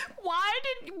 Why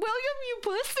did William, you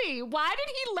pussy? Why did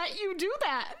he let you do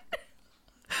that?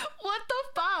 What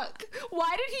the fuck?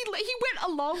 Why did he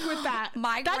went along with that?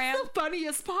 That's the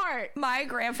funniest part. My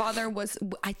grandfather was,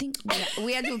 I think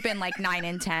we had to have been like 9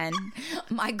 and 10.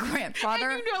 My grandfather.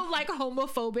 And like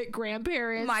homophobic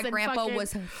grandparents. My grandpa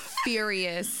was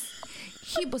furious.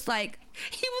 He was like,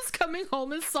 he was coming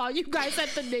home and saw you guys at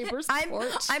the neighbor's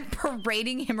porch. I'm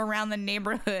parading him around the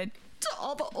neighborhood. To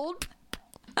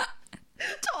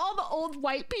all the old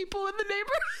white people in the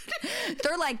neighborhood.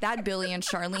 They're like, that Billy and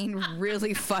Charlene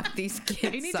really fucked these kids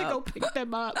up. They need to go pick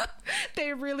them up.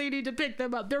 They really need to pick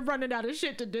them up. They're running out of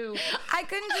shit to do. I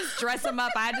couldn't just dress them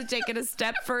up. I had to take it a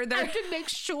step further. I had to make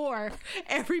sure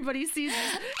everybody sees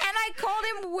it. And I called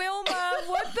him Wilma.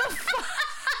 What the fuck?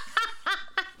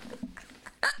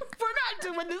 We're not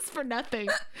doing this for nothing.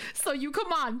 So you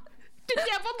come on. Did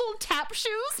he have a little tap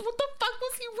shoes? What the fuck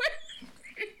was he wearing?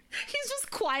 He's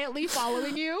just quietly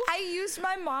following you. I used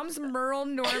my mom's Merle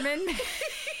Norman.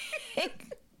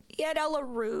 He had Ella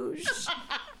Rouge.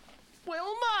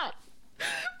 Wilma,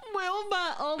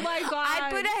 oh my God.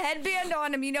 I put a headband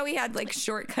on him. He had like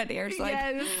shortcut hair. So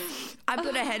yes. I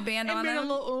put a headband on him. A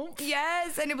little oomph.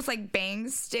 Yes, and it was like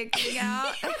bangs sticking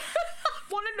out.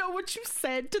 Want to know what you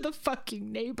said to the fucking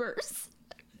neighbors?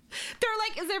 They're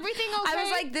like, is everything okay? I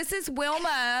was like, this is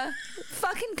Wilma.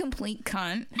 Fucking complete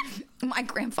cunt. My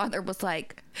grandfather was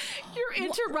like, you're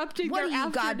interrupting what their are you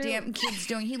afternoon. Goddamn kids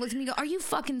doing? He looks at me and goes, are you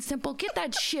fucking simple? Get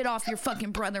that shit off your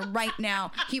fucking brother right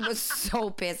now. He was so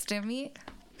pissed at me.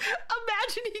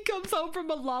 Imagine he comes home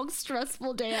from a long,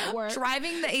 stressful day at work.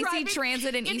 Driving the AC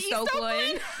Transit in East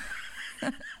Oakland.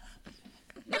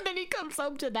 And then he comes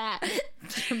home to that.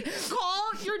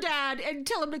 Call your dad and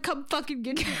tell him to come fucking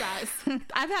get you guys.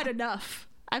 I've had enough.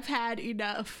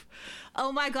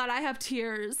 Oh my God, I have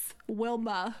tears.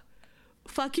 Wilma.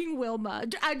 Fucking Wilma.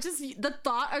 The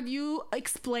thought of you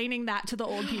explaining that to the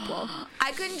old people.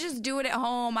 I couldn't just do it at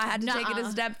home. I had to take it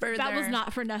a step further. That was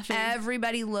not for nothing.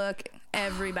 Everybody.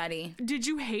 Did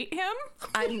you hate him?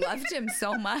 I loved him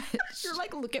so much. You're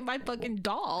like, look at my fucking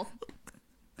doll.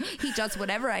 He does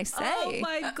whatever I say. Oh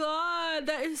my God,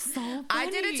 that is so funny. I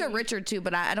did it to Richard too,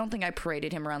 but I don't think I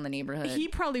paraded him around the neighborhood. He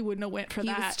probably wouldn't have went for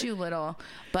that. He was too little.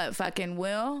 But fucking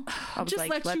Will, I was just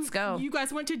like, let's go. You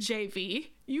guys went to JV.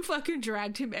 You fucking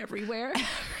dragged him everywhere. You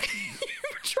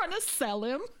were trying to sell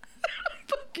him.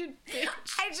 Fucking bitch.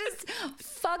 I just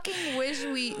fucking wish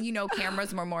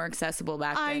cameras were more accessible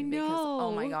back then. I know. Because,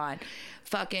 oh my God.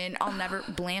 Fucking, I'll never.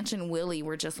 Blanche and Willie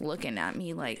were just looking at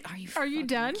me like, "Are you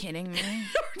done? Kidding me?"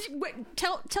 Wait,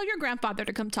 tell your grandfather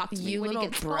to come talk to me. You when little he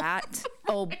gets brat.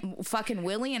 Oh, fucking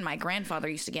Willie and my grandfather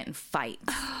used to get in fights.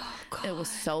 Oh, it was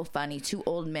so funny. Two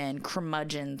old men,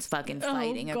 curmudgeons, fucking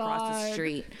fighting across the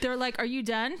street. They're like, "Are you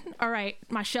done? All right,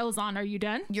 my show's on. Are you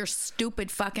done? Your stupid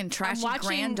fucking trashy I'm watching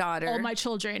granddaughter. All my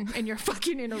children, and you're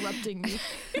fucking interrupting me."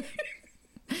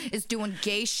 Is doing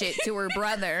gay shit to her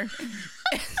brother.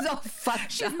 So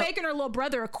fucked She's up. making her little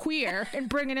brother a queer and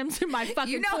bringing him to my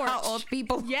fucking You know porch. how old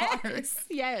people are.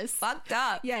 Yes. Fucked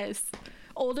up. Yes.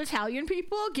 Old Italian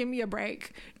people, give me a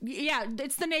break. Yeah,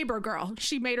 it's the neighbor girl.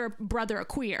 She made her brother a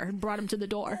queer and brought him to the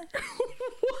door.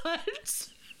 What?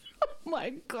 Oh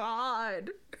my God.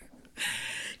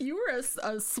 You were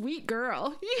a sweet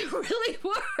girl. You really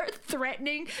were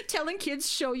threatening, telling kids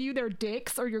show you their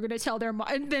dicks or you're going to tell their mom,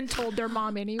 and then told their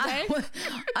mom anyway.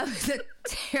 I was a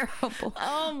terrible.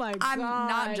 Oh my God. I'm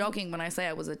not joking when I say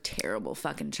I was a terrible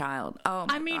fucking child. Oh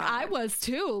my I mean, God. I was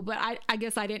too, but I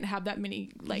guess I didn't have that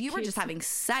many like You were kids. just having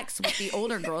sex with the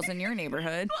older girls in your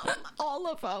neighborhood. All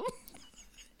of them.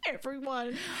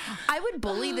 Everyone. I would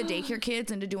bully the daycare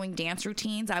kids into doing dance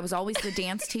routines. I was always the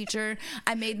dance teacher.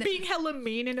 I made them being hella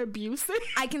mean and abusive.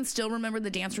 I can still remember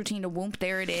the dance routine to Whoomp.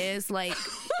 There it is. Like,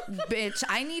 bitch,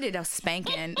 I needed a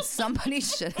spanking. Somebody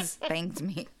should have spanked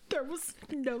me. There was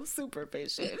no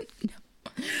supervision.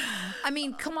 I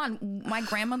mean, come on. My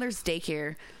grandmother's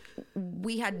daycare,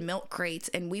 we had milk crates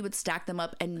and we would stack them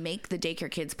up and make the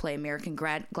daycare kids play American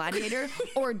Gladiator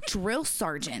or Drill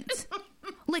Sergeant.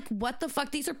 Like, what the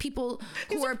fuck? These are people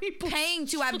who are paying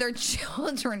to have their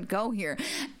children go here.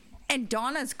 And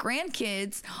Donna's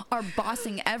grandkids are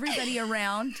bossing everybody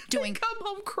around, doing they come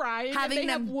home crying, having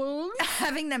them have wounds,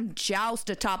 having them joust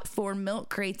atop 4 milk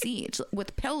crates each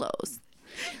with pillows.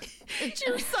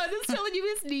 Your son is telling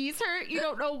you his knees hurt. You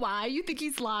don't know why. You think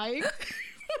he's lying.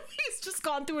 He's just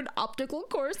gone through an obstacle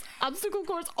course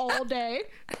all day.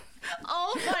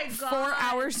 Oh my God. 4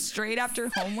 hours straight after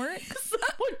homework.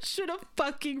 Someone should have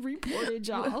fucking reported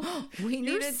y'all. We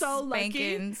needed so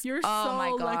spankings. Lucky. You're oh so my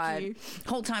God. lucky.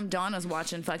 Whole time Donna's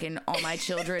watching fucking All My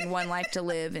Children, One Life to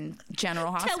Live in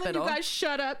General Hospital. Telling you guys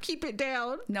shut up, keep it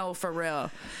down. No, for real.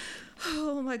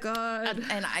 Oh my God.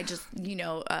 And I just,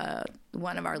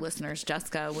 one of our listeners,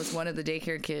 Jessica, was one of the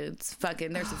daycare kids.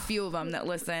 Fucking, there's a few of them that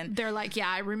listen. They're like, yeah,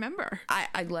 I remember.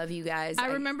 I love you guys. I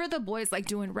remember the boys like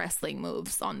doing wrestling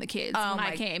moves on the kids when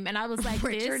I came, and I was like,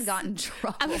 Richard got in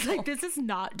trouble. I was like, this is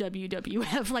not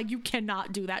WWF. Like, you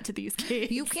cannot do that to these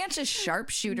kids. You can't just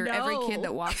sharpshooter every kid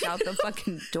that walks out the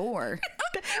fucking door.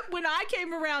 When I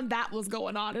came around, that was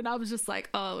going on, and I was just like,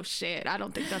 oh shit, I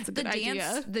don't think that's a good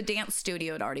idea. The dance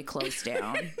studio had already closed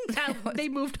down. They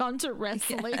moved on to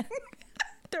wrestling. Yeah.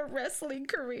 Their wrestling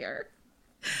career.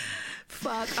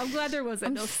 Fuck, I'm glad there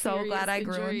wasn't no serious so glad I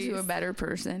grew injuries. into a better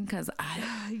person because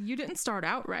you didn't start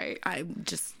out right.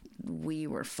 We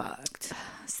were fucked.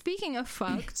 Speaking of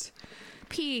fucked,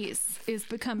 Peace is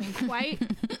becoming quite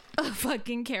a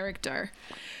fucking character.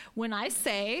 When I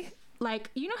say,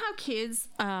 like, you know how kids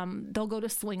they'll go to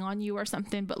swing on you or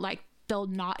something, but like they'll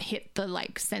not hit the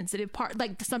like sensitive part,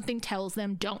 like something tells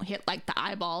them don't hit like the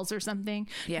eyeballs or something.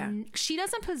 Yeah, she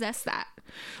doesn't possess that,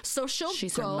 so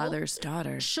she's her mother's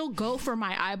daughter. She'll go for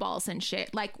my eyeballs and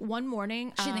shit. Like one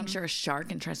morning, she thinks you're a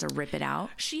shark and tries to rip it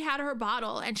out. She had her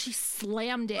bottle and she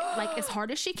slammed it like as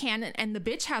hard as she can, and the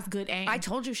bitch has good aim. I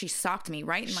told you she socked me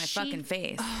right in my fucking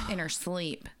face in her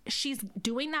sleep. She's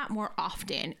doing that more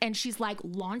often, and she's like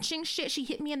launching shit. She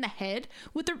hit me in the head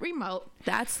with the remote.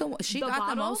 That's she got bottle,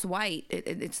 the most white.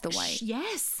 It's the white.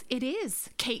 Yes, it is.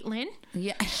 Caitlin.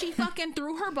 Yeah. She fucking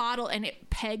threw her bottle and it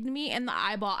pegged me in the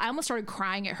eyeball. I almost started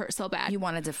crying. It hurt so bad. You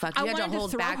wanted to fuck. You had to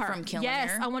hold back from killing her.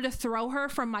 Yes, I wanted to throw her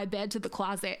from my bed to the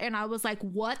closet, and I was like,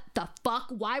 "What the fuck?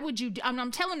 Why would you?"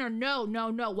 I'm telling her, no.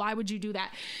 Why would you do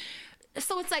that?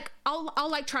 So it's like I'll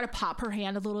like try to pop her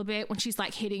hand a little bit when she's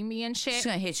like hitting me and shit. She's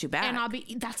gonna hit you back,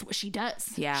 and that's what she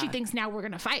does. Yeah, she thinks now we're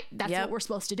gonna fight. That's what we're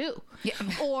supposed to do. Yeah.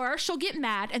 Or she'll get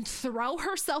mad and throw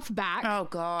herself back. Oh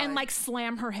God, and like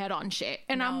slam her head on shit.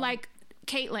 And I'm like,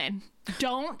 Caitlin,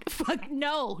 don't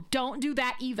do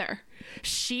that either.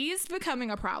 She's becoming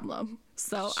a problem.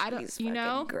 So I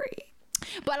don't, great.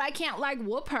 But I can't like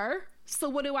whoop her. So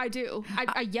what do?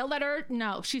 I yell at her?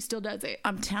 No, she still does it.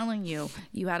 I'm telling you,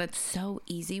 you had it so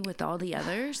easy with all the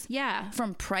others. Yeah.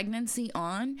 From pregnancy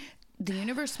on, the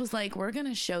universe was like, we're going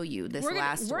to show you this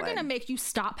last one. We're going to make you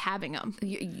stop having them.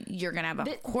 You're going to have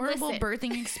a horrible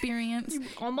birthing experience. You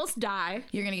almost die.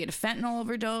 You're going to get a fentanyl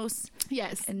overdose.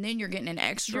 Yes. And then you're getting an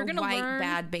extra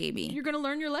bad baby. You're going to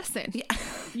learn your lesson. Yeah.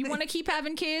 You want to keep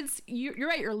having kids?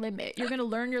 You're at your limit. You're going to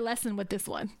learn your lesson with this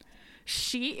one.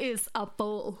 She is a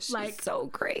fool. She's like, so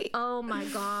great. Oh my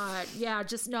God. Yeah,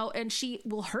 just no. And she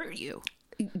will hurt you.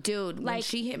 Dude, like, when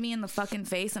she hit me in the fucking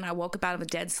face and I woke up out of a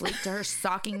dead sleep to her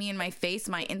socking me in my face,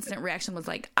 my instant reaction was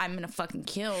like, I'm gonna fucking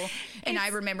kill. And I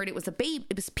remembered it was a babe,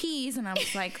 it was peas, and I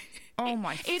was like, oh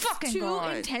my it's fucking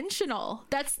God. It's too intentional.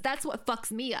 That's what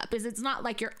fucks me up. Is it's not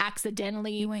like you're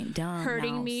accidentally you ain't dumb,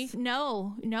 hurting mouse. Me.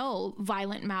 No,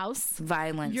 violent mouse.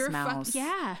 Violence mouse.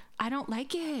 Yeah, I don't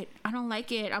like it. I'm like,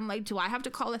 do I have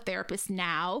to call a therapist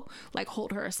now? Like,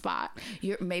 hold her a spot.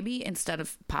 Maybe instead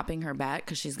of popping her back,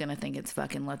 because she's gonna think it's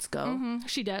fucking let's go. Mm-hmm.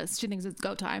 She does. She thinks it's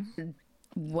go time.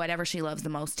 Whatever she loves the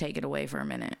most, take it away for a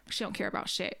minute. She don't care about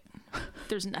shit.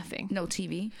 There's nothing. No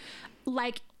TV.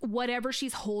 Like, whatever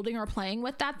she's holding or playing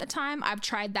with at the time, I've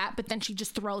tried that, but then she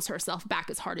just throws herself back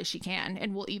as hard as she can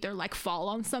and will either like fall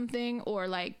on something or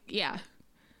like, yeah,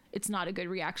 it's not a good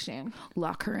reaction.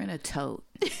 Lock her in a tote.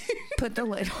 Put the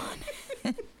lid on.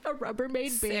 A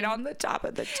Rubbermaid bin. Sit on the top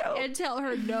of the tote. And tell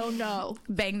her no.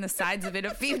 Bang the sides of it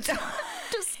a few times.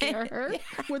 To scare her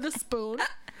with a spoon.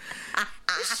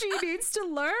 She needs to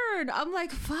learn. I'm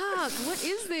like, fuck, what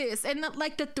is this? And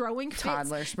like the throwing fits.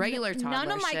 Toddlers, regular toddler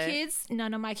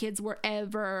None of my kids were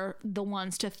ever the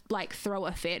ones to like throw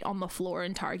a fit on the floor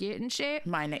in Target and shit.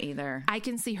 Mine either. I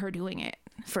can see her doing it.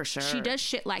 For sure. She does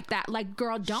shit like that. Like,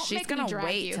 girl, don't make me drag you. She's gonna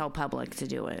wait till public to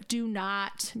do it. Do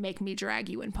not make me drag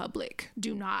you in public.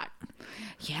 Do not.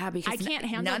 Yeah, because I can't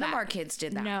handle none that. of our kids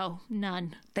did that. No,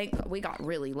 none. We got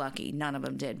really lucky. None of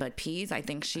them did. But Peas, I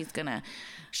think she's gonna...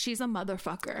 She's a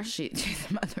motherfucker. She's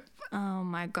a motherfucker. Oh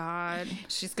my God.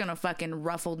 She's gonna fucking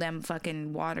ruffle them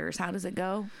fucking waters. How does it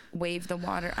go? Wave the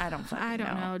water? I don't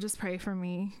know. Just pray for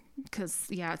me. Because,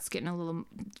 yeah, it's getting to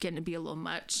be a little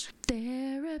much.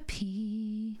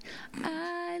 Therapy.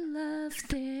 I love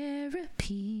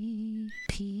therapy.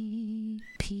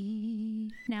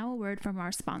 Now a word from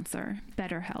our sponsor,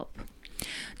 BetterHelp.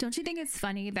 Don't you think it's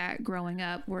funny that growing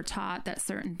up, we're taught that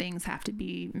certain things have to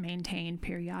be maintained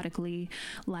periodically,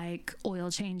 like oil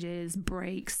changes,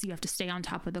 brakes, you have to stay on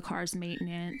top of the car's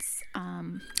maintenance.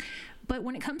 But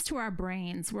when it comes to our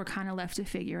brains, we're kind of left to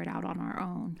figure it out on our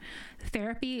own.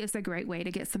 Therapy is a great way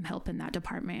to get some help in that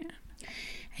department.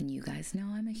 And you guys know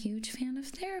I'm a huge fan of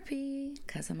therapy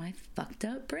because of my fucked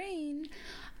up brain.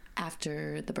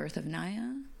 After the birth of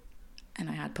Naya and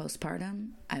I had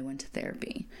postpartum, I went to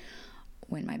therapy.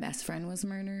 When my best friend was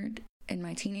murdered in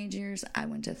my teenage years, I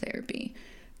went to therapy.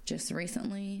 Just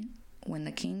recently, when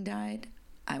the king died,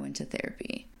 I went to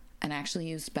therapy. And I actually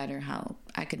used BetterHelp.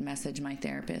 I could message my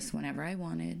therapist whenever I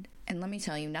wanted. And let me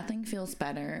tell you, nothing feels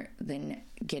better than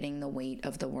getting the weight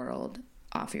of the world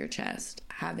off your chest.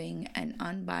 Having an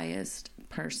unbiased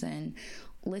person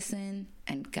listen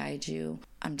and guide you.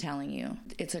 I'm telling you,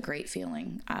 it's a great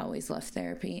feeling. I always love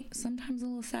therapy. Sometimes a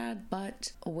little sad,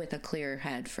 but with a clear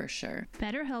head for sure.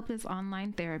 BetterHelp is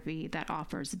online therapy that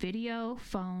offers video,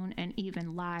 phone, and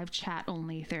even live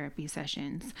chat-only therapy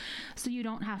sessions. So you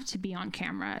don't have to be on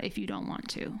camera if you don't want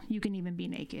to. You can even be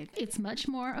naked. It's much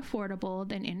more affordable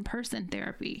than in-person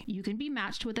therapy. You can be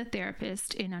matched with a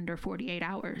therapist in under 48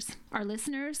 hours. Our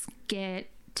listeners get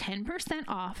 10%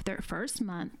 off their first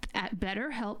month at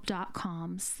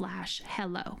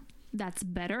betterhelp.com/hello. That's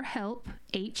BetterHelp,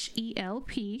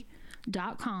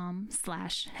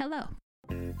 HELP.com/hello.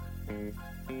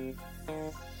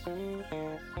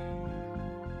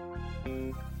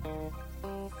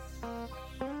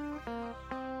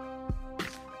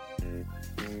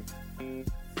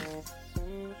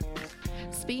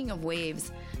 Speaking of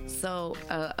waves, so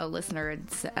a listener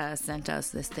had sent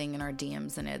us this thing in our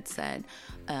DMs and it said,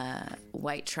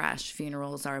 white trash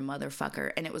funerals are a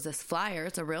motherfucker. And it was this flyer.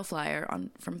 It's a real flyer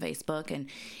from Facebook. And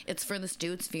it's for this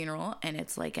dude's funeral. And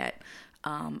it's like at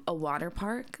a water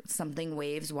park, something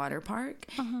waves water park.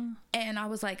 Uh-huh. And I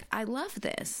was like, I love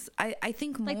this. I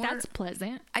think more... Like, that's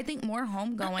pleasant. I think more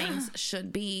homegoings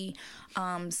should be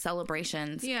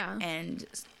celebrations. Yeah. And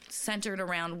centered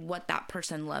around what that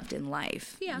person loved in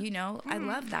life. Yeah. You know, I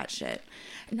love that shit.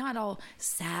 Not all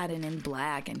sad and in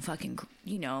black and fucking,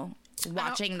 you know,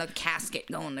 watching the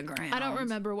casket go on the ground. I don't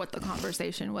remember what the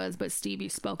conversation was, but Stevie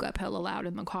spoke up hella loud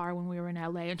in the car when we were in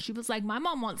LA, and she was like, my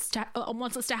mom wants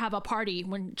us to have a party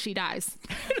when she dies.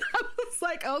 I was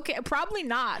like, okay, probably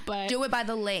not, but do it by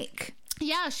the lake.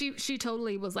 Yeah, she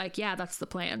totally was like, yeah, that's the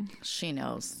plan. She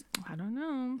knows. I don't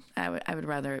know. I would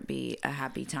rather it be a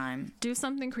happy time. Do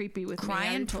something creepy with Cry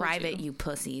me. in private, you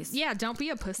pussies. Yeah, don't be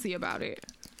a pussy about it.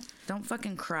 Don't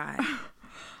fucking cry.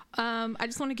 I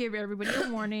just want to give everybody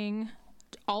a warning.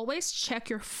 Always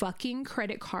check your fucking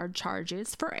credit card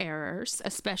charges for errors,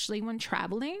 especially when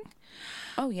traveling.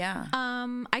 Oh, yeah.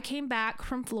 I came back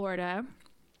from Florida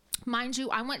Mind you,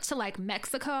 I went to like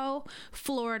Mexico,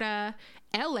 Florida,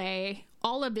 LA,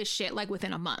 all of this shit like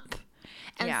within a month.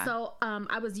 And so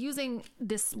I was using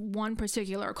this one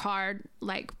particular card,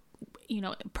 like, you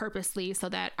know, purposely so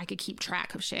that I could keep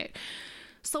track of shit.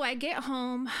 So I get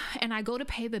home and I go to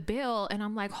pay the bill and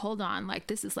I'm like, hold on, like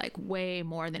this is like way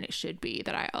more than it should be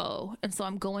that I owe. And so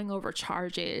I'm going over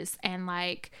charges, and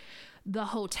like the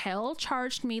hotel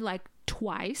charged me like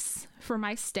twice for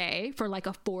my stay, for like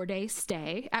a 4-day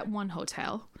stay at one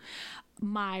hotel.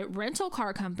 My rental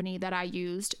car company that I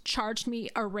used charged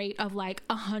me a rate of like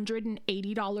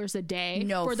 $180 a day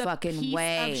for the fucking piece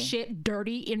way of shit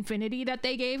dirty Infinity that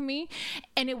they gave me,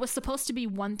 and it was supposed to be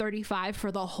 $135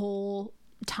 for the whole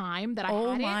time that I had it.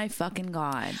 Oh my fucking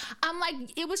God. I'm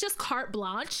like, it was just carte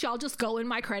blanche. Y'all just go in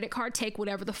my credit card, take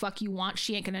whatever the fuck you want.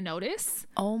 She ain't gonna notice.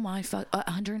 Oh my fuck.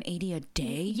 180 a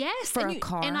day? Yes. For a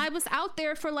car? And I was out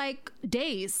there for like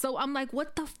days. So I'm like,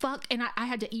 what the fuck? And I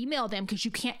had to email them because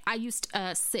you can't. I used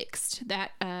Sixt,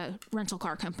 that rental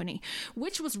car company,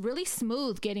 which was really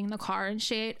smooth getting the car and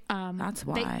shit. That's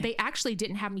why. They actually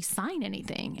didn't have me sign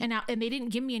anything. And they didn't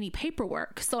give me any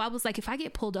paperwork. So I was like, if I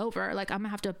get pulled over, like I'm gonna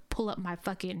have to pull up my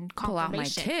fucking confirmation. Pull out my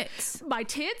tits. My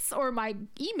tits or my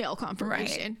email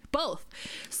confirmation. Right. Both.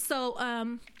 So,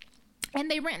 and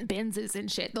they rent Benzes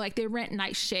and shit. Like they rent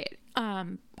nice shit.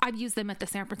 I've used them at the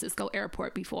San Francisco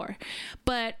airport before,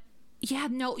 but yeah,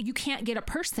 no, you can't get a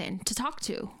person to talk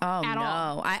to at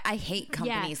all. I hate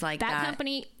companies like that. That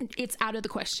company, it's out of the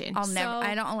question.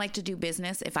 I don't like to do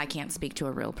business if I can't speak to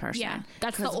a real person. Yeah,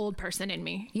 that's the old person in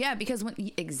me. Yeah, because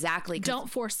exactly. Don't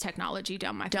force technology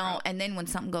down my throat. And then when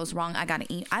something goes wrong, I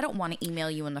don't want to email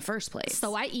you in the first place.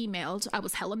 So I emailed. I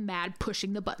was hella mad,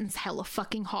 pushing the buttons hella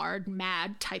fucking hard,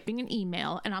 mad, typing an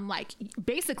email, and I'm like,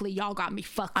 basically, y'all got me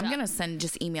fucked up. I'm gonna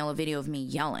email a video of me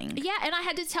yelling. Yeah, and I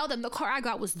had to tell them the car I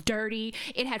got was dirty.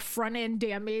 It had front end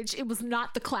damage. It was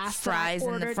not the class fries that I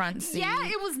ordered. In the front seat. Yeah,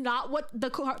 it was not what the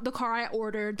car I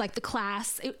ordered, like the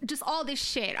class. Just all this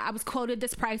shit. I was quoted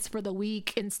this price for the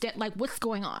week instead. Like, what's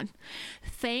going on?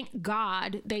 Thank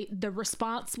God the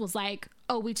response was like,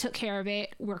 oh, we took care of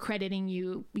it. We're crediting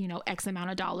you, X amount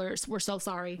of dollars. We're so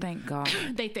sorry. Thank God.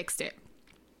 They fixed it.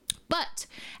 But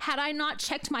had I not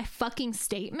checked my fucking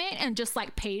statement and just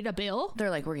like paid a bill, they're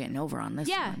like, we're getting over on this.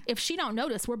 Yeah, one. If she don't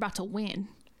notice, we're about to win.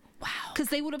 Wow. Because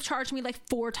they would have charged me like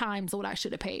 4 times what I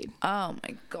should have paid. Oh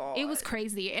my God. It was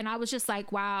crazy. And I was just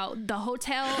like, wow, the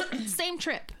hotel, same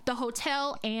trip, the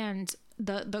hotel and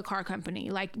the car company,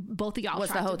 like both of y'all.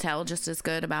 Was the hotel just as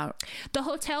good about? The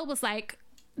hotel was like,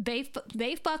 they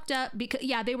fucked up because,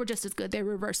 yeah, they were just as good. They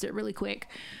reversed it really quick.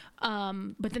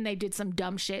 But then they did some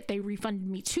dumb shit. They refunded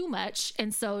me too much.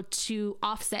 And so to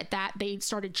offset that, they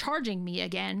started charging me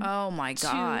again. Oh my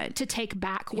God. To take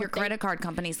back your credit card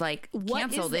company's like,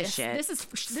 cancel this shit. This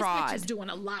fraud. This bitch is doing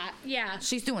a lot. Yeah.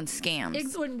 She's doing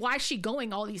scams. And why is she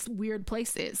going all these weird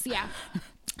places? Yeah.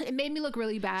 It made me look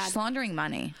really bad. She's laundering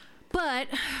money. But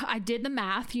I did the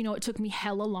math. It took me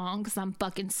hella long because I'm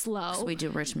fucking slow. So we do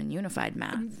Richmond Unified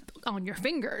math. On your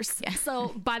fingers. Yeah. So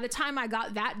by the time I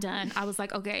got that done, I was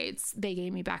like, okay, they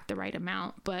gave me back the right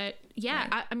amount. But yeah,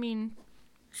 right. I mean,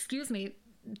 excuse me,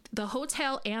 the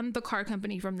hotel and the car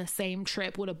company from the same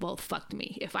trip would have both fucked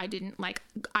me if I didn't like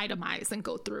itemize and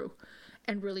go through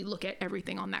and really look at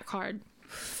everything on that card.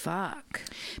 Fuck.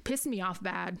 Pissed me off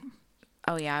bad.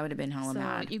 Oh yeah, I would have been hella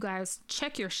mad. You guys,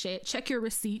 check your shit, check your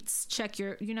receipts, check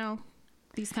your,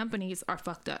 these companies are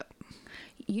fucked up.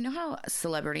 You know how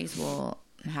celebrities will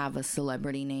have a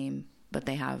celebrity name, but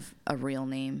they have a real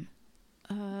name?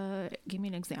 Give me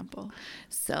an example.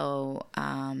 So,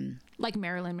 like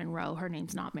Marilyn Monroe, her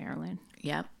name's not Marilyn.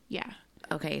 Yep. Yeah.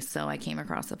 Okay, so I came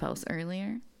across a post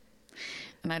earlier,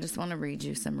 and I just want to read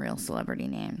you some real celebrity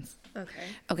names.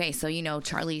 Okay, so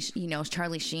Charlie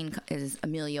Sheen is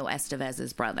Emilio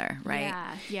Estevez's brother, right?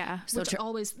 Yeah. So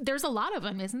there's a lot of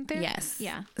them, isn't there? Yes.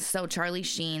 Yeah. So Charlie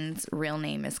Sheen's real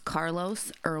name is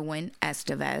Carlos Erwin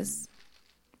Estevez.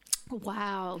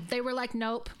 Wow. They were like,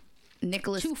 nope.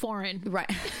 Nicholas. Too foreign. Right.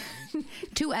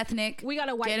 Too ethnic. We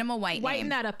gotta get him a white whiten name.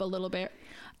 that up a little bit.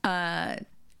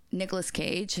 Nicolas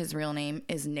Cage, his real name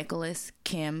is Nicholas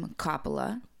Kim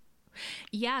Coppola.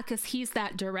 Yeah, because he's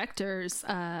that director's.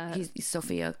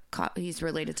 He's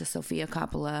related to Sofia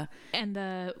Coppola. And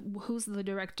who's the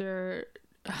director?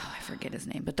 Oh, I forget his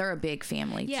name, but they're a big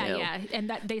family too. Yeah, and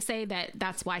that they say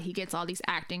that's why he gets all these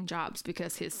acting jobs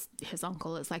because his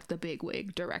uncle is like the big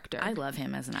wig director. I love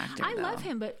him as an actor. I love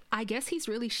him, but I guess he's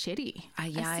really shitty.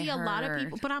 I see a lot of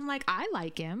people, but I'm like, I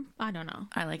like him. I don't know.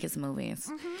 I like his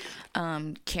movies.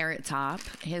 Mm-hmm. Carrot Top.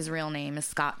 His real name is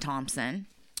Scott Thompson.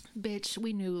 Bitch,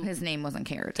 we knew his name wasn't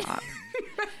Carrot Top.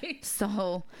 Right.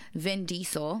 So Vin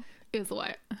Diesel is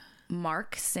what?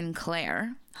 Mark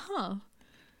Sinclair. Huh.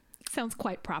 Sounds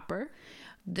quite proper.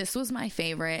 This was my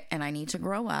favorite, and I need to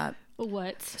grow up.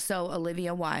 What? So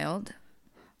Olivia Wilde.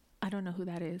 I don't know who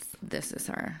that is. This is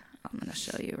her. I'm going to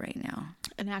show you right now.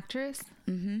 An actress?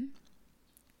 Mm-hmm.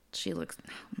 She looks...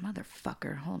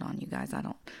 Motherfucker. Hold on, you guys. I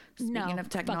don't... Speaking of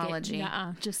technology.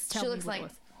 Just tell me. She looks like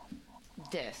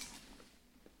this.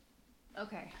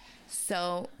 Okay.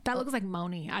 So... That looks like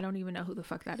Moni. I don't even know who the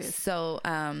fuck that is. So,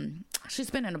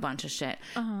 she's been in a bunch of shit.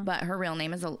 But her real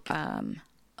name is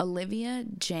Olivia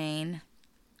Jane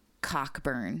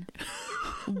Cockburn.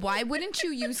 Why wouldn't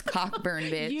you use Cockburn,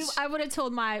 bitch? I would have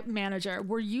told my manager,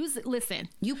 listen.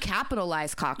 You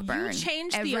capitalize Cockburn. You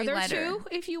change the other two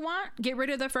if you want. Get rid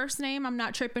of the first name. I'm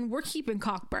not tripping. We're keeping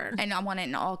Cockburn. And I want it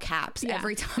in all caps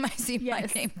every time I see my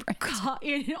name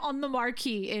print. On the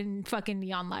marquee in fucking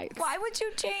neon lights. Why would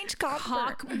you change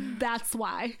Cockburn? That's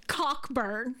why.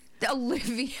 Cockburn.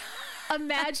 Olivia.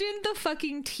 Imagine the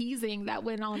fucking teasing that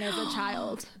went on as a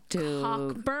child. Dude.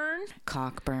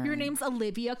 Cockburn. Your name's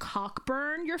Olivia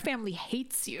Cockburn. Your family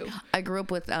hates you. I grew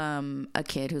up with a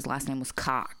kid whose last name was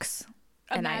Cox.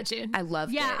 Imagine. And I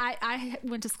loved it. Yeah, I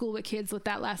went to school with kids with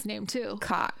that last name too.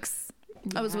 Cox.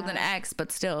 Yeah. I was with an ex,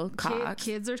 but still Cox.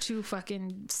 Kids are too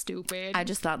fucking stupid. I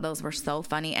just thought those were so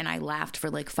funny, and I laughed for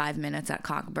like 5 minutes at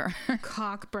Cockburn.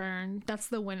 Cockburn. That's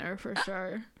the winner for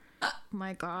sure.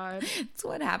 My God. It's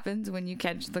what happens when you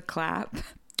catch the clap.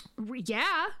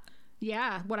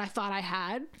 Yeah. What I thought I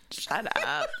had. Shut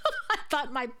up. I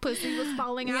thought my pussy was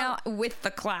falling out. Yeah, with the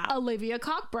clap. Olivia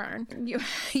Cockburn. You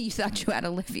thought you had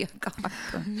Olivia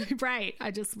Cockburn. Right.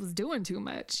 I just was doing too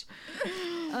much.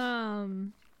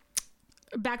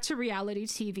 Back to reality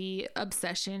TV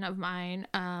obsession of mine.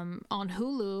 On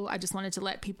Hulu, I just wanted to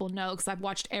let people know, because I've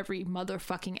watched every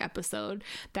motherfucking episode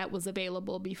that was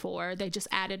available before. They just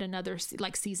added another,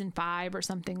 like season 5 or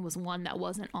something was one that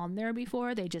wasn't on there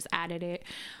before. They just added it.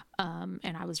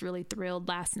 And I was really thrilled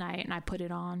last night, and I put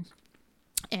it on.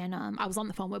 And I was on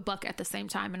the phone with Buck at the same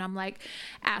time, and I'm like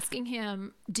asking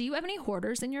him, do you have any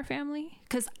hoarders in your family?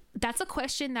 Because that's a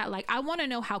question that, like, I want to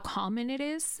know how common it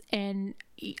is. And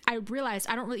I realized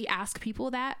I don't really ask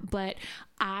people that, but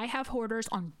I have hoarders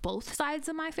on both sides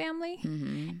of my family.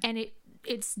 Mm-hmm. And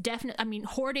it's definitely, I mean,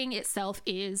 hoarding itself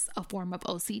is a form of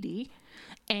OCD.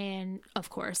 And of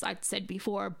course, I said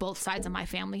before, both sides of my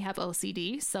family have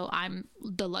OCD. So I'm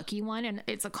the lucky one. And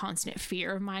it's a constant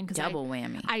fear of mine. Double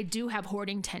whammy. I do have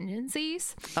hoarding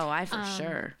tendencies. Oh, I for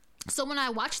sure. So when I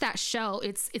watch that show,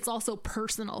 it's also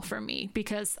personal for me,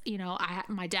 because, you know,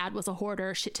 my dad was a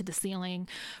hoarder, shit to the ceiling,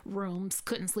 rooms,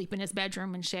 couldn't sleep in his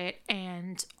bedroom and shit.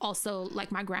 And also,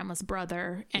 like, my grandma's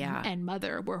brother and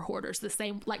mother were hoarders, the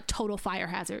same, like, total fire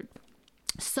hazard.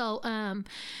 So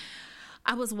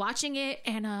I was watching it,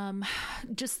 and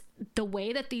just the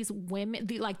way that these women,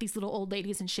 like these little old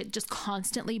ladies and shit, just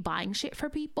constantly buying shit for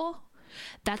people.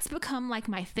 That's become like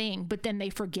my thing, but then they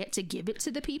forget to give it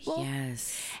to the people.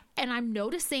 Yes. And I'm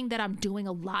noticing that I'm doing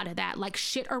a lot of that. Like,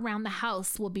 shit around the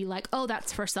house will be like, oh,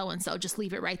 that's for so-and-so. Just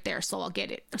leave it right there so I'll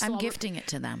get it. So I'm gifting it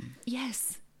to them.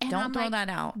 Yes. And don't throw that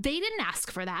out. They didn't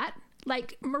ask for that.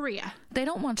 Like, Maria. They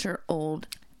don't want your old...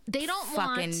 They don't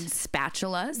fucking want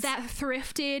spatulas. That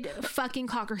thrifted fucking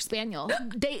Cocker Spaniel.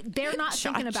 They're not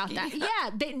thinking about that.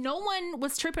 Yeah, no one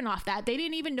was tripping off that. They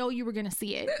didn't even know you were gonna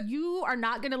see it. You are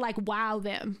not gonna like wow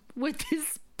them with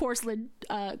this porcelain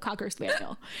Cocker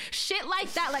Spaniel. Shit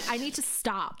like that. Like, I need to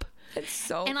stop. It's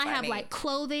so and funny. I have like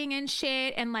clothing and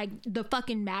shit, and like the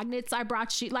fucking magnets I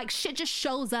brought you, like shit just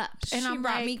shows up. And she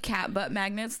brought me cat butt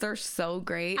magnets. They're so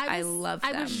great. I love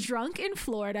them. I was drunk in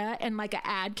Florida, and like an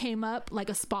ad came up, like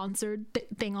a sponsored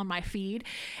thing on my feed,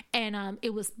 and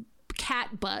it was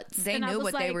cat butts. They knew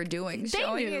what they were doing.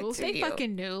 They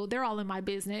fucking knew. They're all in my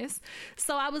business.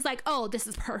 So I was like, oh, this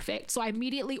is perfect. So I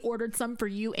immediately ordered some for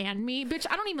you and me. Bitch,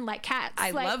 I don't even like cats.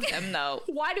 I love them though.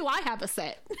 Why do I have a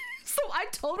set? So I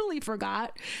totally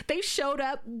forgot. They showed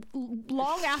up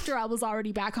long after I was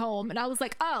already back home, and I was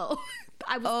like, oh.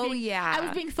 I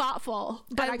was being thoughtful,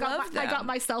 but I got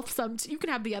myself some. You can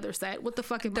have the other set with the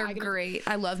fucking They're great.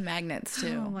 I love magnets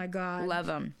too. Oh my God. Love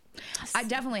them. I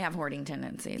definitely have hoarding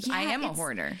tendencies. Yeah, I am a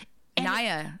hoarder.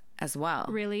 Naya as well.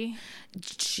 Really?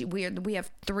 We have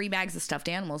 3 bags of stuffed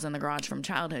animals in the garage from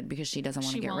childhood because she doesn't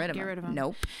want to get rid of them.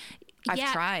 Nope.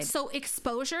 I've tried. So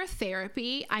exposure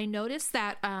therapy, I noticed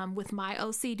that with my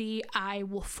OCD, I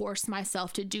will force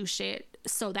myself to do shit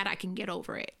so that I can get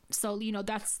over it. So, you know,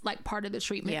 that's like part of the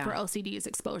treatment for OCD is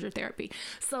exposure therapy.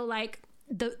 So like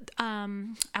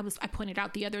I pointed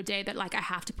out the other day that like I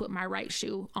have to put my right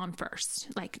shoe on first.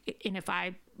 Like, and if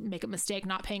I make a mistake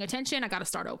not paying attention, I got to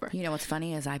start over. You know what's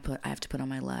funny is I have to put on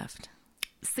my left.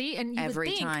 See, and you would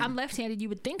think I'm left-handed. You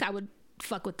would think I would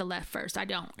fuck with the left first. I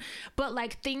don't. But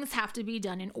like things have to be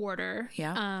done in order.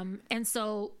 Yeah. And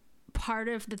so part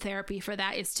of the therapy for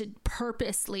that is to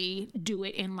purposely do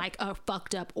it in like a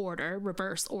fucked up order,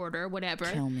 reverse order, whatever.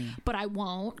 Kill me. But I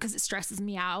won't because it stresses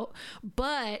me out.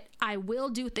 But I will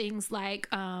do things like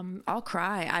I'll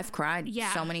cry. I've cried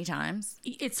so many times.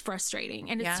 It's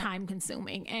frustrating and it's time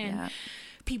consuming, and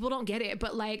people don't get it.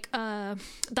 But like the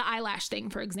eyelash thing,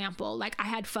 for example, like I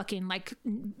had fucking like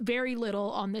very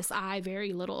little on this eye,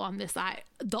 very little on this eye.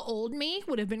 The old me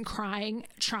would have been crying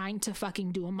trying to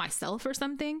fucking do them myself or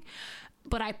something.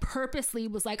 But I purposely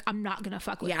was like, I'm not gonna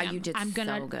fuck with them. You did. I'm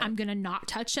gonna so good. I'm gonna not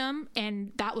touch them,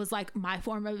 and that was like my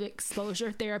form of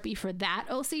exposure therapy for that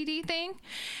OCD thing,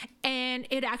 and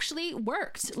it actually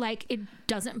worked. Like it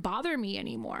doesn't bother me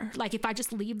anymore. Like if I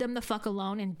just leave them the fuck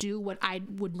alone and do what I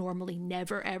would normally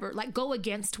never ever like go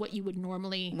against what you would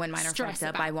normally when mine are fucked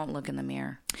up, I won't look in the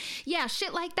mirror. Yeah,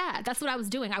 shit like that. That's what I was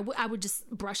doing. I would just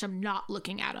brush them, not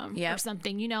looking at them or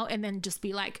something, you know, and then just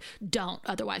be like, don't.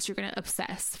 Otherwise, you're gonna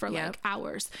obsess for like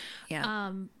hours.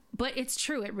 Yeah. But it's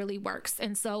true. It really works.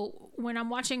 And so when I'm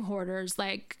watching Hoarders,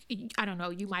 like, I don't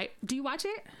know, do you watch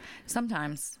it?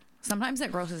 Sometimes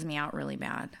it grosses me out really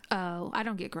bad. Oh, I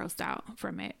don't get grossed out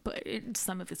from it, but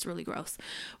some of it's really gross.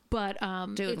 But,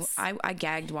 dude, I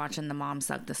gagged watching the mom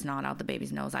suck the snot out the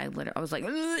baby's nose. I was like,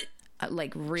 ugh!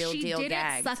 Like real deal gagged. She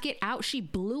didn't suck it out. She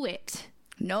blew it.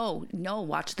 No,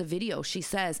 watch the video. She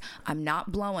says, I'm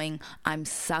not blowing, I'm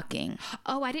sucking.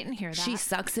 Oh, I didn't hear that. She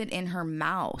sucks it in her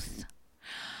mouth.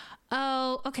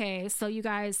 Oh, okay. So you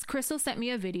guys, Crystal sent me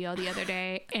a video the other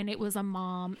day, and it was a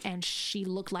mom, and she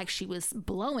looked like she was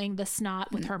blowing the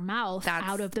snot with her mouth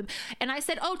out of the. And I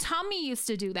said, "Oh, Tommy used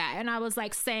to do that," and I was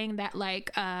like saying that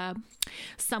like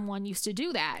someone used to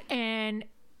do that, and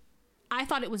I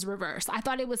thought it was reverse. I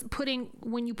thought it was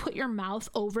when you put your mouth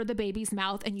over the baby's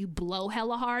mouth and you blow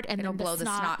hella hard, and it'll blow the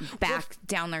snot back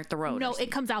down their throat. No, it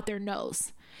comes out their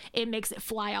nose. It makes it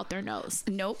fly out their nose.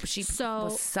 Nope. She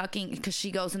was sucking because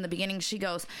she goes in the beginning. She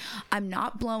goes, I'm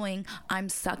not blowing, I'm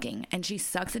sucking. And she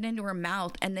sucks it into her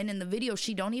mouth. And then in the video,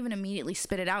 she don't even immediately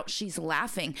spit it out. She's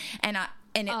laughing. And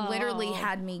it literally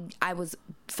had me, I was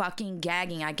fucking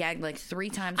gagging. I gagged like 3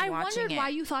 times watching it. I wondered why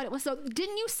you thought it was so.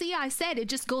 Didn't you see I said it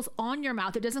just goes on your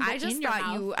mouth? It doesn't go in your mouth. I just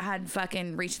thought you had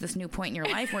fucking reached this new point in your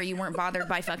life where you weren't bothered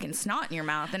by fucking snot in your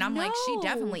mouth. And I'm like, she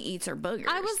definitely eats her boogers.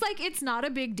 I was like, it's not a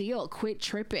big deal. Quit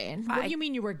tripping. What do you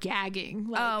mean you were gagging?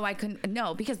 Like, I couldn't.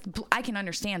 No, because I can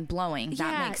understand blowing.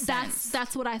 That makes sense.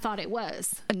 That's what I thought it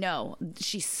was. No,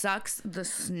 she sucks the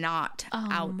snot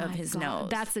out of his nose.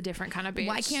 That's a different kind of bitch.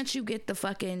 Why can't you get the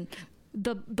fucking...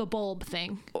 the bulb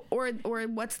thing, or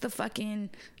what's the fucking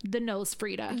nose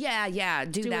Frida? Yeah,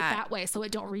 do that it that way so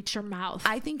it don't reach your mouth.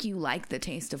 I think you like the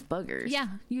taste of boogers. Yeah,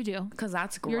 you do, because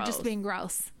that's gross. You're just being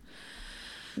gross.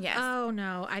 Yes. Oh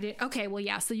no, I didn't. Okay, well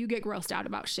yeah, so you get grossed out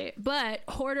about shit. But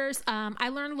Hoarders, I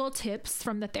learned little tips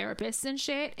from the therapists and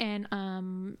shit,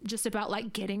 and just about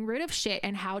like getting rid of shit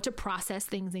and how to process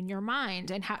things in your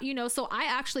mind and how, you know, so I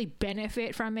actually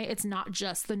benefit from it. It's not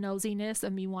just the nosiness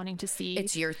of me wanting to see.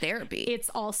 It's your therapy. It's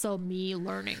also me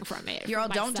learning from it. You're all,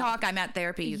 don't talk, I'm at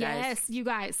therapy, you guys. Yes, you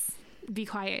guys, be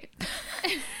quiet.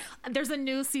 There's a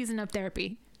new season of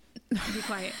therapy. Be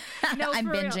quiet. No, I'm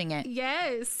binging it.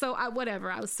 Yes. So whatever.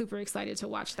 I was super excited to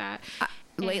watch that.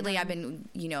 Lately, I've been,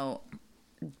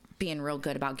 being real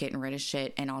good about getting rid of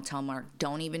shit, and I'll tell Mark,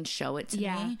 don't even show it to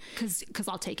me. Because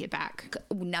I'll take it back.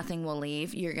 Nothing will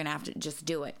leave. You're gonna have to just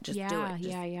do it. Just do it.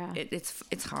 Yeah.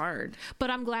 It's hard. But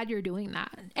I'm glad you're doing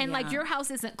that. And like your house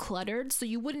isn't cluttered, so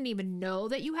you wouldn't even know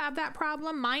that you have that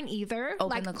problem. Mine either.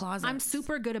 Open the closets. I'm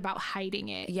super good about hiding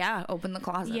it. Yeah, open the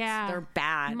closets. Yeah, they're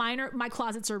bad. My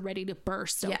closets are ready to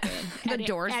burst open. The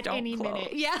doors at don't any close.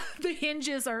 Minute. Yeah, the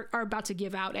hinges are about to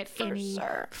give out at any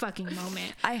fucking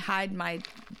moment. I hide my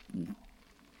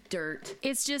dirt.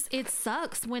 It's just, it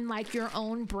sucks when like your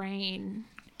own brain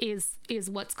is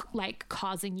what's like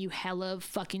causing you hella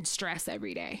fucking stress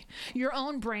every day. Your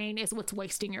own brain is what's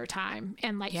wasting your time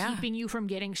and like keeping you from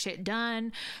getting shit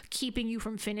done, keeping you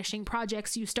from finishing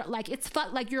projects you start. Like it's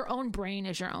like your own brain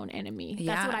is your own enemy.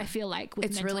 That's what I feel like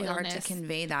with mental illness. It's really hard to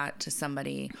convey that to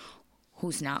somebody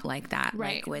who's not like that,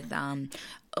 right? Like with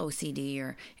OCD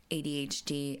or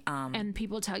ADHD. And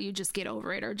people tell you just get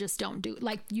over it or just don't do it.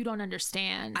 Like you don't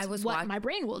understand what my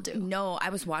brain will do. No, I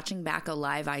was watching back a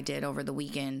live I did over the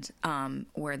weekend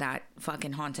where that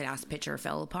fucking haunted ass picture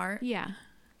fell apart. Yeah.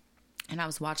 And I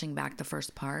was watching back the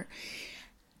first part.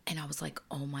 And I was like,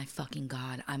 oh my fucking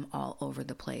God, I'm all over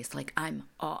the place. Like I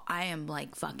am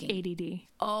like fucking ADD.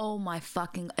 Oh my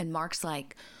fucking, and Mark's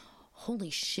like,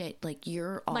 holy shit, like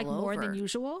you're all like over. More than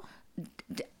usual?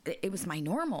 It was my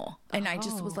normal. And I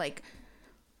just was like,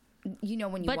 you know,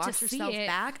 when you watch yourself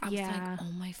back, I was like,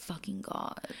 oh my fucking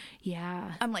God.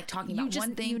 Yeah. I'm like talking about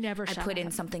one thing. I put in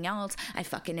something else. I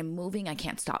fucking am moving. I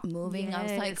can't stop moving. Yes. I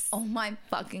was like, oh my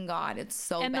fucking God. It's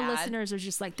so bad. And the listeners are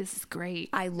just like, this is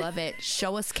great. I love it.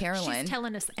 Show us Carolyn. She's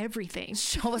telling us everything.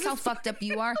 Show us how fucked up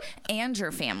you are and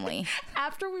your family.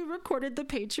 After we recorded the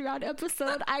Patreon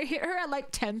episode, I hit her at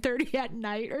like 10:30 at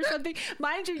night or something.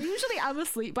 Mind you, usually I'm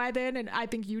asleep by then, and I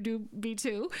think you do, me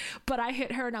too. But I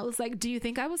hit her and I was like, do you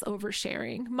think I was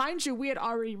oversharing? Mind you, we had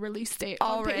already released it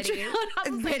already.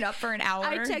 It's been up for an hour.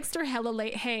 I text her hella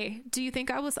late, hey, do you think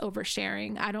I was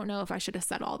oversharing? I don't know if I should have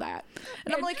said all that.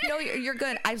 And I'm like, no, you're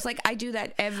good. I was like, I do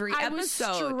that every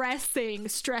episode. I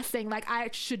was stressing. Like, I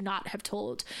should not have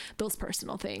told those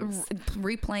personal things.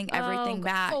 Replaying everything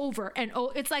back. Over and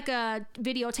it's like a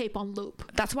videotape on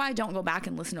loop. That's why I don't go back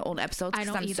and listen to old episodes,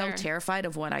 because I'm so terrified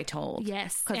of what I told.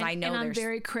 Yes. Because I know I'm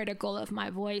very critical of my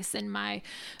voice and my,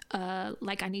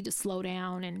 like, I need to slow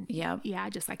down, and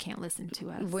I can't listen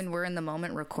to us. When we're in the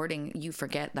moment recording, you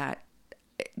forget that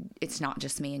it's not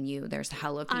just me and you. There's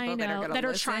hella people that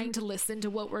are trying to listen to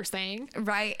what we're saying,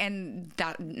 right? And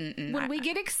that when we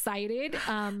get excited,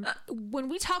 when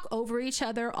we talk over each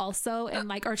other also, and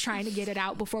like are trying to get it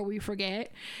out before we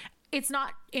forget, it's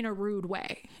not in a rude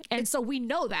way. And so we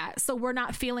know that. So we're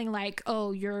not feeling like,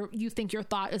 oh, you think your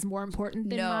thought is more important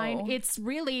than mine. It's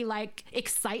really like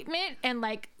excitement and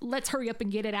like, let's hurry up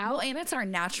and get it out. Well, and it's our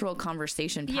natural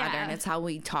conversation pattern. It's how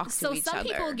we talk to each other. So some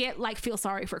people feel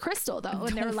sorry for Crystal though.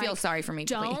 And they're like, feel sorry for me,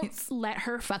 don't please. Let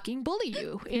her fucking bully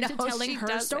you into telling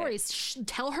her stories.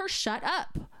 Tell her shut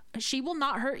up. She will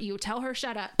not hurt you. Tell her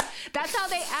shut up. That's how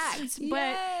they act.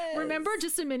 But remember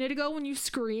just a minute ago when you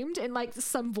screamed and like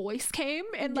some voice came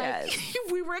and like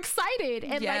we were excited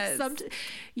and like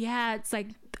it's like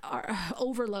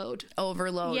overload.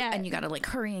 And you gotta like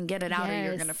hurry and get it out or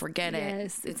you're gonna forget it.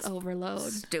 Yes, it's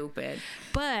overload. Stupid.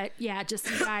 But yeah,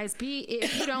 just you guys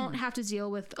if you don't have to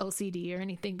deal with OCD or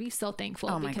anything, be so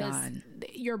thankful because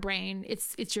your brain,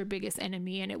 it's your biggest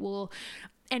enemy, and it will.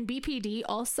 And BPD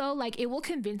also, like, it will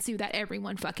convince you that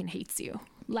everyone fucking hates you.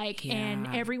 Like,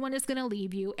 and everyone is going to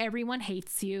leave you. Everyone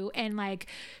hates you. And, like,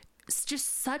 it's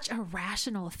just such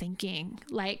irrational thinking.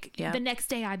 Like, the next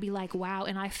day I'd be like, wow,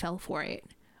 and I fell for it.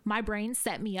 My brain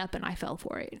set me up and I fell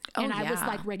for it. And I was,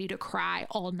 like, ready to cry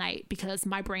all night because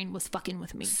my brain was fucking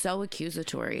with me. So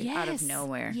accusatory out of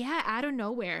nowhere. Yeah, out of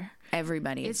nowhere.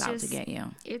 Everybody is out to get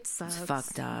you. It sucks. It's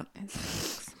fucked up. It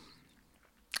sucks.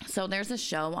 So there's a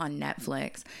show on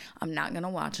Netflix. I'm not going to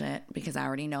watch it because I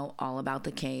already know all about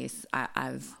the case.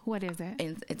 What is it?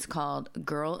 It's called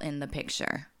Girl in the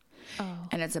Picture. Oh.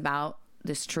 And it's about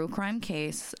this true crime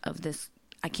case of this.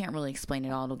 I can't really explain it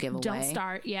all. It'll give away. Don't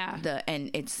start. Yeah. And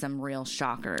it's some real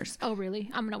shockers. Oh, really?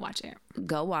 I'm going to watch it.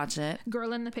 Go watch it.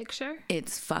 Girl in the Picture?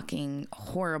 It's fucking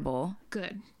horrible.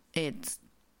 Good.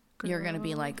 You're going to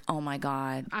be like, oh my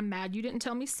God. I'm mad you didn't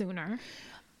tell me sooner.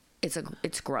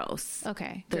 It's gross.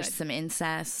 Okay. There's some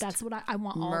incest. That's what I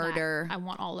want. Murder. I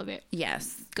want all of it.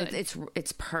 Yes. Good.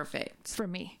 It's perfect. For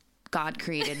me. God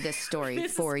created this story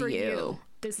for you.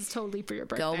 This is totally for your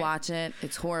birthday. Go watch it.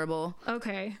 It's horrible.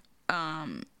 Okay.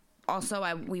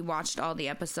 Also, we watched all the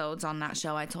episodes on that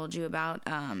show I told you about,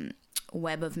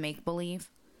 Web of Make Believe.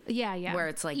 Yeah, yeah. Where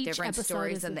it's like each different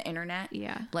stories of the internet.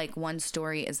 Yeah. Like one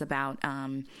story is about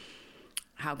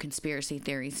how conspiracy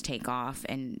theories take off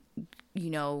and,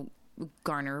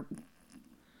 garner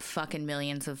fucking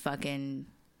millions of fucking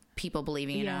people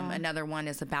believing in them. Another one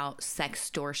is about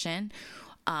sextortion.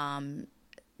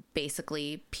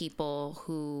 Basically people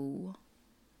who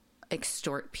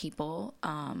extort people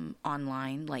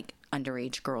online, like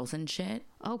underage girls and shit.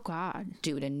 Oh God.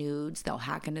 Due to nudes, they'll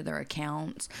hack into their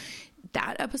accounts.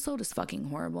 That episode is fucking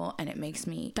horrible, and it makes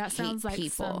me that sounds like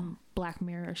people. Some Black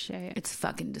Mirror shit. It's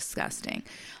fucking disgusting.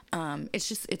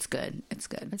 It's good. It's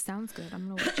good. It sounds good. I'm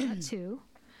gonna watch that too.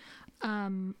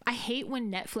 I hate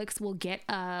when Netflix will get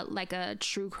like a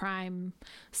true crime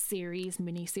series,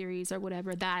 miniseries or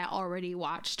whatever that I already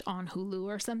watched on Hulu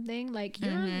or something. Like,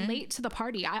 you're late to the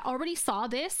party. I already saw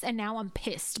this and now I'm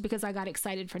pissed because I got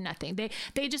excited for nothing.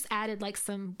 They just added like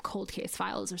some cold case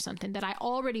files or something that I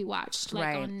already watched,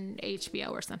 like on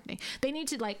HBO or something. They need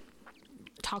to like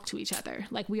talk to each other.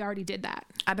 Like, we already did that.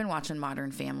 I've been watching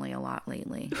Modern Family a lot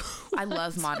lately. I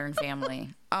love Modern Family.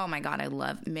 Oh my God, I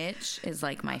love Mitch is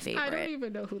like my favorite. I don't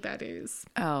even know who that is.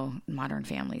 Oh, Modern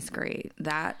Family's great.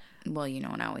 That, well, you know,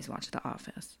 and I always watch The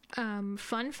Office.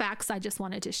 Fun facts I just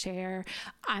wanted to share.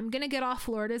 I'm going to get off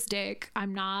Florida's dick.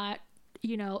 I'm not,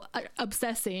 you know,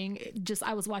 obsessing. Just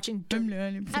I was watching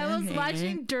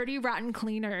Dirty Rotten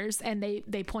Cleaners, and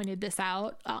they pointed this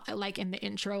out like in the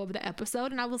intro of the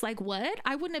episode, and I was like, what?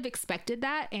 I wouldn't have expected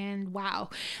that. And wow,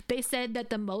 they said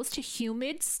that the most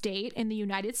humid state in the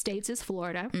United States is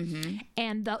Florida,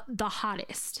 and the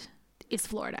hottest is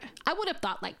Florida. I would have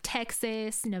thought like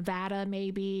Texas, Nevada,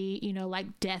 maybe, you know,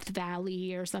 like Death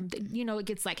Valley or something, you know, it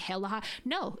gets like hella hot.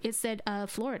 No, it said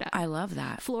Florida. I love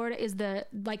that. Florida is the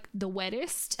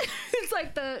wettest. It's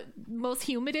like the most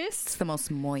humidest. It's the most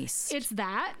moist. It's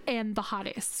that and the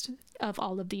hottest of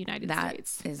all of the United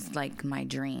States. That is like my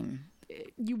dream.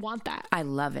 You want that? I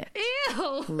love it.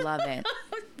 Ew. Love it.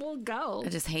 We'll go. I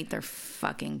just hate their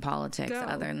fucking politics.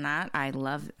 Other than that, I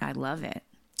love it.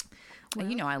 Well,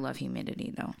 you know, I love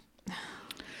humidity, though.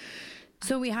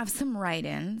 So we have some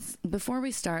write-ins. Before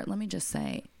we start, let me just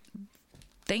say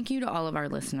thank you to all of our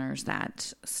listeners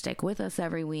that stick with us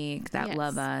every week, that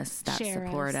love us, that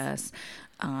support us.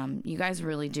 You guys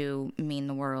really do mean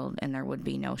the world, and there would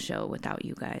be no show without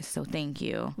you guys. So thank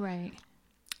you. Right.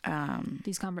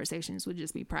 These conversations would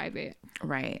just be private.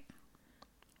 Right.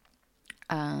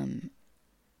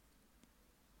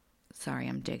 Sorry,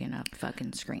 I'm digging up fucking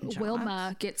screenshots.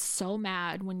 Wilma gets so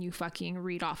mad when you fucking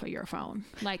read off of your phone.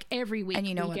 Like every week, and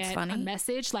you know we what's get funny? A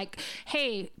message like,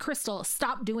 "Hey, Crystal,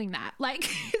 stop doing that." Like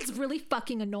it's really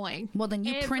fucking annoying. Well, then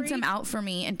you print them out for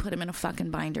me and put them in a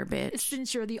fucking binder, bitch.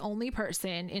 Since you're the only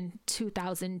person in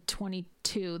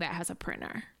 2022 that has a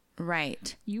printer,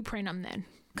 right? You print them then.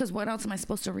 Because what else am I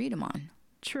supposed to read them on?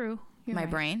 True. My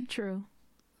brain. True.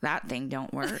 That thing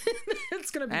don't work. It's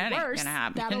gonna be that worse. Ain't gonna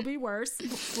happen. That'll be worse.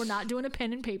 We're not doing a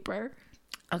pen and paper.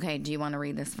 Okay, do you want to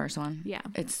read this first one? Yeah.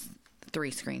 It's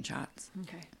 3 screenshots.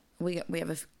 Okay.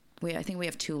 I think we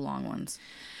have 2 long ones.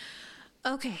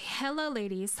 Okay, hello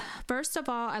ladies. First of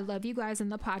all, I love you guys in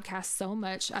the podcast so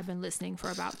much. I've been listening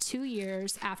for about 2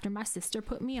 years after my sister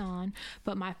put me on,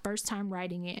 but my first time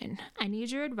writing in. I need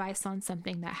your advice on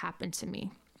something that happened to me.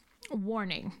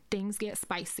 Warning, things get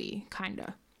spicy,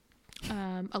 kinda.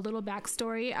 A little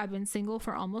backstory. I've been single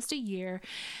for almost a year.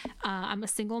 I'm a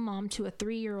single mom to a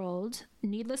 3-year-old.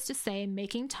 Needless to say,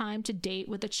 making time to date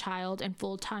with a child and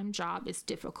full-time job is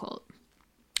difficult.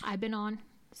 Where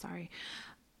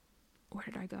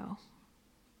did I go?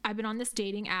 I've been on this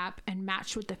dating app and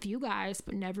matched with a few guys,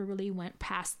 but never really went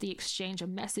past the exchange of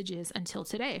messages until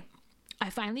today.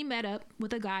 I finally met up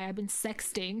with a guy I've been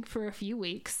sexting for a few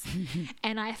weeks,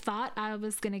 and I thought I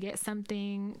was going to get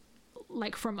something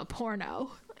like from a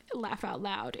porno. Laugh out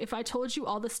loud. If I told you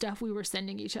all the stuff we were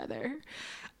sending each other,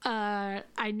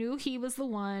 I knew he was the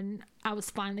one I was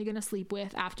finally going to sleep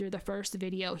with after the first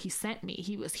video he sent me.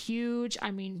 He was huge.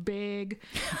 I mean, big.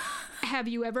 Have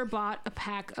you ever bought a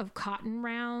pack of cotton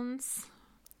rounds?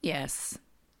 Yes.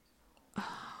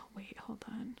 Oh, wait, hold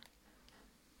on.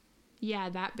 Yeah,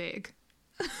 that big.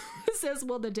 It says,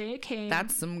 well, the day it came.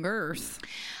 That's some girth.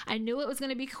 I knew it was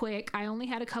going to be quick. I only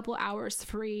had a couple hours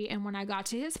free, and when I got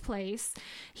to his place,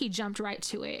 he jumped right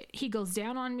to it. He goes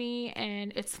down on me,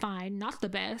 and it's fine. Not the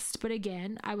best, but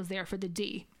again, I was there for the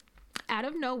D. Out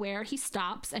of nowhere, he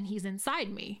stops, and he's inside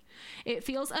me. It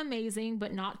feels amazing,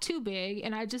 but not too big,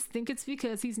 and I just think it's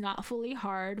because he's not fully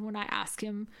hard. When I ask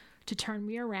him to turn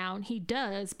me around, he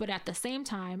does, but at the same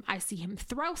time, I see him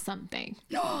throw something.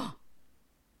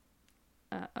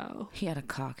 Uh-oh. He had a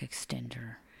cock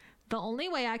extender. The only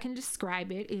way I can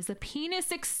describe it is a penis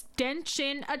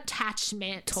extension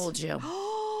attachment. Told you.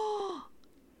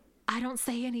 I don't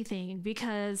say anything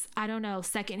because, I don't know,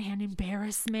 secondhand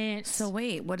embarrassment. So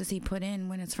wait, what does he put in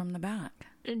when it's from the back?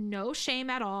 No shame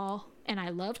at all. And I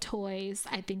love toys.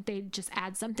 I think they just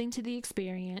add something to the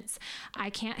experience. I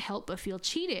can't help but feel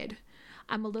cheated.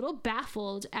 I'm a little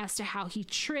baffled as to how he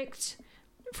tricked,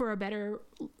 for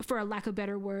a lack of a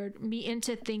better word, me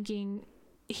into thinking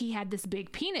he had this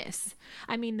big penis.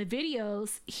 I mean, the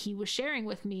videos he was sharing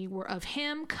with me were of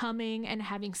him coming and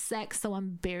having sex, so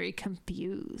I'm very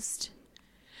confused.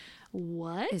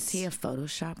 What? Is he a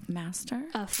Photoshop master?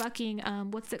 A fucking,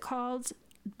 what's it called?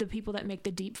 The people that make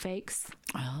the deep fakes.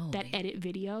 Oh. That edit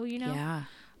video, you know?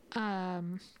 Yeah.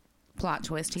 Plot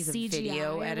twist, he's CGI a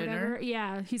video editor.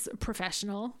 Yeah, he's a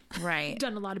professional. Right.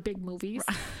 Done a lot of big movies.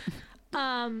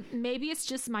 Maybe it's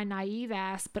just my naive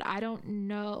ass, but I don't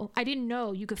know. I didn't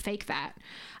know you could fake that.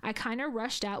 I kind of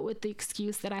rushed out with the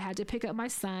excuse that I had to pick up my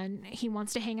son. He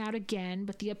wants to hang out again,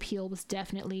 but the appeal was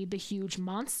definitely the huge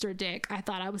monster dick I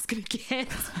thought I was going to get.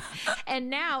 And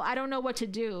now I don't know what to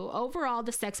do. Overall,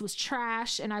 the sex was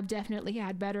trash, and I've definitely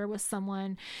had better with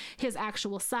someone his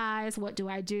actual size. What do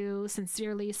I do?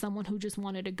 Sincerely, someone who just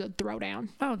wanted a good throwdown.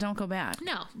 Oh, don't go back.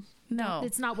 No,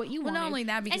 it's not what you wanted. Not only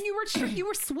that, because and you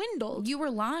were swindled. You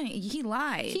were lying. He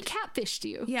lied. He catfished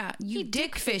you. Yeah, he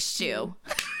dick-fished you.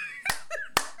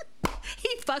 He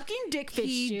fucking dick-fished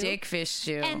you. He dick-fished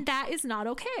you. And that is not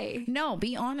okay. No,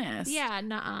 be honest. Yeah,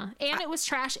 nuh-uh. And it was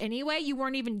trash anyway. You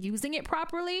weren't even using it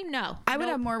properly. No. I would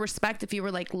have more respect if you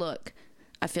were like, look,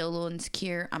 I feel a little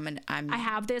insecure. I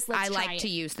have this. Let's try it. I like to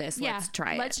use this. Yeah, let's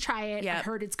try it. Let's try it. Yep. I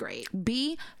heard it's great.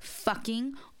 Be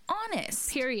fucking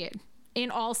honest. Period. In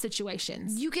all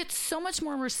situations. You get so much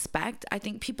more respect. I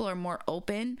think people are more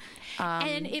open.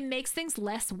 And it makes things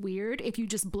less weird if you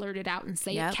just blurt it out and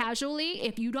say it casually.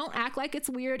 If you don't act like it's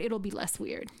weird, it'll be less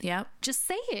weird. Yep. Just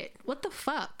say it. What the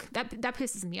fuck? That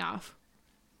pisses me off.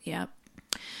 Yep.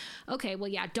 Okay, well,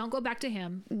 yeah, don't go back to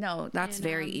him. No, that's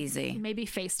very easy. Maybe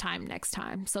FaceTime next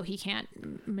time so he can't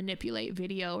manipulate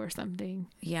video or something.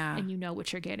 Yeah. And you know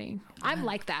what you're getting. I'm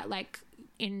like that. Like,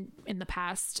 in the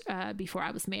past, before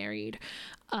I was married,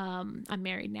 I'm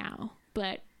married now,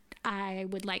 but I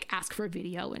would like ask for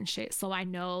video and shit, so I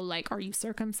know, like, are you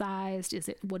circumcised? Is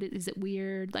it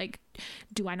weird? Like,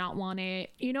 do I not want it?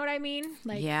 You know what I mean?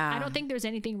 Like, I don't think there's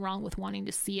anything wrong with wanting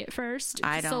to see it first,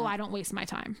 so I don't waste my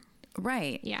time.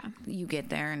 Right. Yeah. You get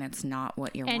there and it's not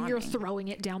what you're wanting. And you're throwing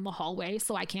it down the hallway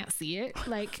so I can't see it.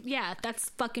 Like, yeah, that's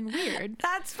fucking weird.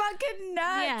 That's fucking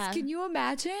nuts. Yeah. Can you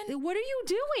imagine? What are you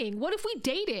doing? What if we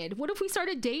dated? What if we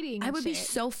started dating? I would be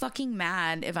so fucking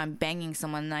mad if I'm banging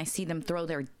someone and I see them throw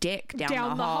their dick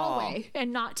down the hallway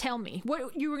and not tell me.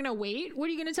 What, you were going to wait? What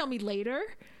are you going to tell me later?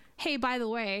 Hey, by the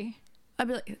way... I'd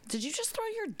be like, did you just throw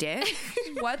your dick?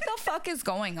 What the fuck is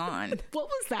going on? What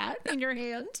was that in your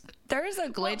hand? There's a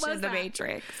glitch in the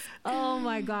Matrix. Oh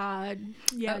my God.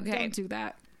 Yeah, okay. Don't do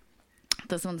that.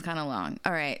 This one's kind of long.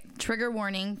 All right. Trigger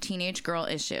warning, teenage girl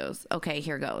issues. Okay,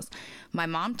 here goes. My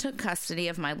mom took custody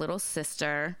of my little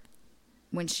sister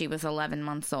when she was 11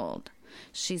 months old.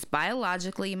 She's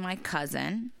biologically my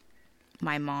cousin,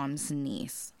 my mom's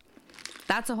niece.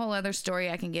 That's a whole other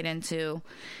story I can get into.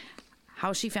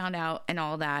 How she found out and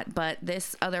all that. But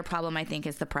this other problem, I think,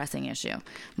 is the pressing issue.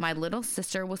 My little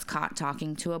sister was caught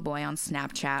talking to a boy on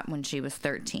Snapchat when she was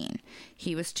 13.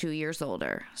 He was 2 years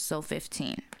older, so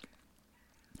 15.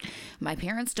 My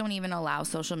parents don't even allow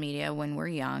social media when we're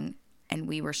young, and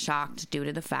we were shocked due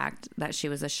to the fact that she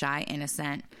was a shy,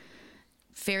 innocent,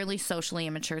 fairly socially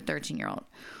immature 13-year-old.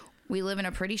 We live in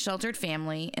a pretty sheltered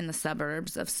family in the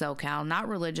suburbs of SoCal, not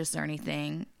religious or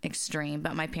anything extreme,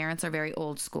 but my parents are very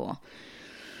old school.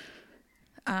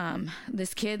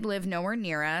 This kid lived nowhere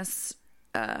near us.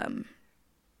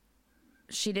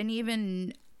 She didn't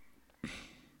even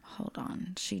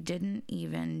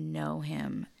know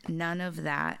him. None of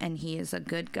that. And he is a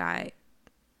good guy.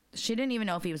 She didn't even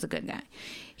know if he was a good guy.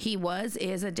 He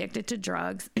is addicted to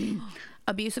drugs,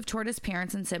 abusive toward his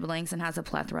parents and siblings, and has a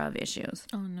plethora of issues.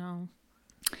 Oh, no.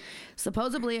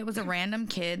 Supposedly, it was a random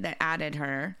kid that added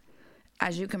her.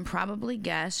 As you can probably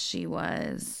guess, she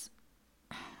was...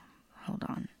 Hold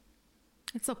on.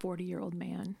 It's a 40-year-old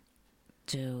man.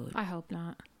 Dude. I hope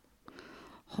not.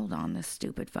 Hold on. This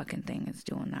stupid fucking thing is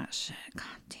doing that shit. God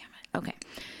damn it. Okay.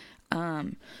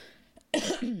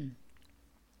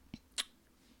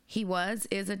 He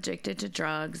is addicted to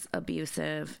drugs,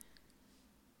 abusive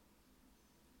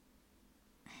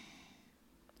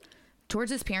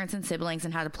towards his parents and siblings,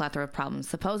 and had a plethora of problems.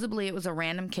 Supposedly, it was a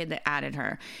random kid that added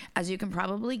her. As you can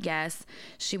probably guess,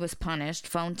 she was punished,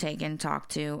 phone taken,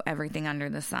 talked to, everything under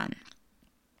the sun.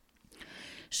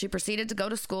 She proceeded to go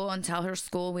to school and tell her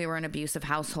school we were an abusive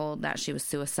household, that she was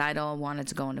suicidal, wanted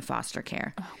to go into foster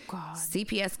care. Oh, God.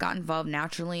 CPS got involved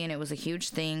naturally, and it was a huge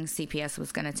thing. CPS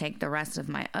was going to take the rest of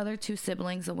my other 2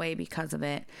 siblings away because of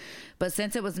it. But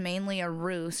since it was mainly a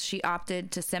ruse, she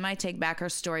opted to semi-take back her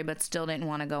story, but still didn't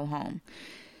want to go home.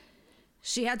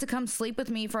 She had to come sleep with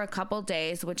me for a couple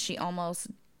days, which she almost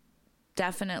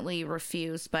definitely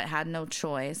refused, but had no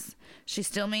choice. She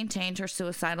still maintained her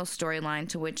suicidal storyline,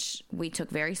 to which we took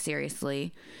very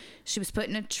seriously. She was put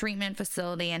in a treatment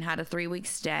facility and had a 3-week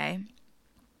stay.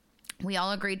 We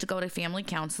all agreed to go to family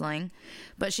counseling,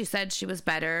 but she said she was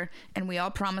better, and we all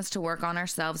promised to work on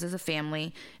ourselves as a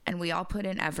family, and we all put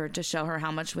in effort to show her how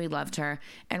much we loved her,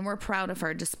 and we're proud of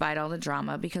her despite all the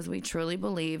drama, because we truly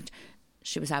believed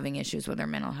she was having issues with her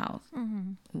mental health.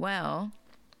 Mm-hmm. Well...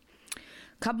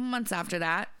 Couple months after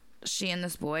that, she and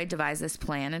this boy devised this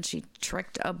plan, and she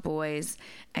tricked a boys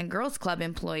and girls club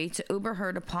employee to Uber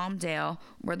her to Palmdale,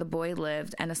 where the boy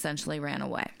lived, and essentially ran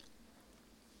away.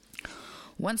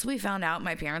 Once we found out,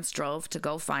 my parents drove to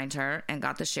go find her and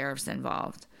got the sheriffs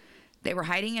involved. They were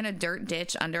hiding in a dirt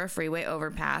ditch under a freeway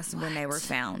overpass when they were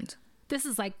found. This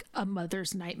is like a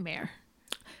mother's nightmare.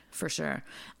 For sure.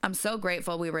 I'm so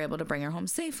grateful we were able to bring her home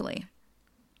safely.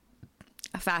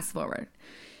 Fast forward.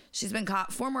 She's been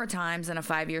caught 4 more times in a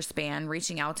 5-year span,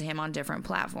 reaching out to him on different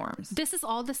platforms. This is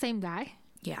all the same guy?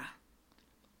 Yeah.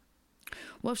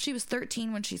 Well, if she was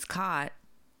 13 when she's caught,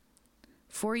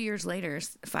 5 years later,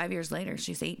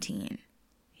 she's 18.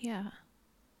 Yeah.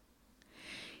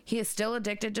 He is still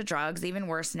addicted to drugs, even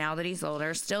worse now that he's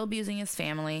older, still abusing his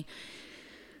family.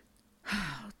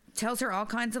 Tells her all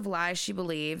kinds of lies she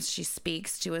believes. She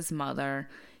speaks to his mother,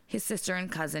 his sister and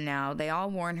cousin now. They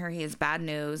all warn her he is bad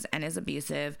news and is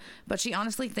abusive, but she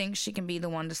honestly thinks she can be the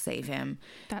one to save him.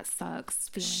 That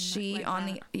sucks. She on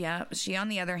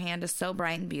the other hand is so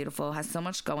bright and beautiful, has so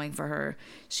much going for her.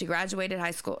 She graduated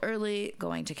high school early,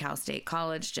 going to Cal State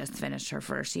College, just finished her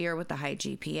first year with a high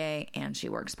GPA, and she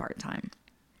works part-time.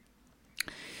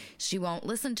 She won't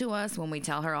listen to us when we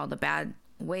tell her all the bad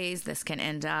ways this can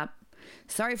end up.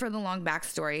 Sorry for the long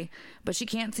backstory, but she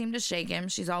can't seem to shake him.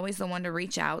 She's always the one to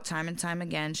reach out time and time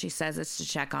again. She says it's to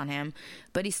check on him,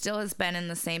 but he still has been in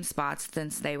the same spots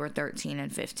since they were 13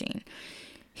 and 15.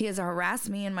 He has harassed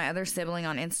me and my other sibling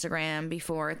on Instagram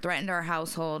before, threatened our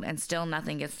household, and still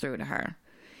nothing gets through to her.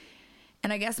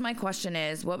 And I guess my question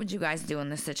is, what would you guys do in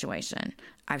this situation?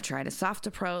 I've tried a soft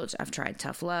approach. I've tried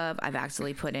tough love. I've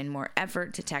actually put in more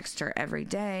effort to text her every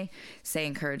day, say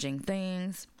encouraging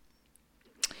things.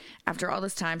 After all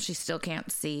this time, she still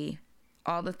can't see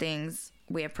all the things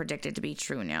we have predicted to be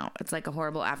true now. It's like a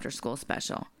horrible after-school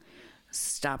special.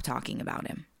 Stop talking about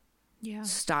him. Yeah.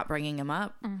 Stop bringing him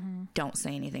up. Mm-hmm. Don't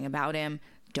say anything about him.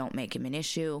 Don't make him an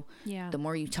issue. Yeah. The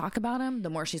more you talk about him,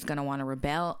 the more she's going to want to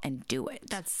rebel and do it.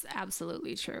 That's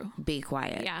absolutely true. Be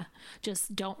quiet. Yeah.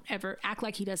 Just don't ever act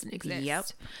like he doesn't exist. Yep.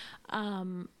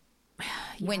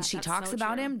 When she talks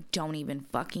about him, don't even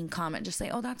fucking comment. Just say,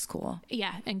 oh, that's cool.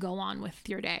 Yeah. And go on with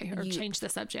your day or change the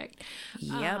subject.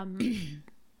 Yep.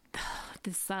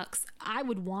 This sucks. I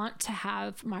would want to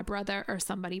have my brother or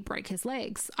somebody break his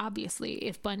legs, obviously,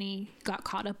 if Bunny got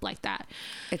caught up like that.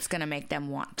 It's going to make them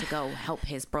want to go help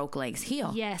his broke legs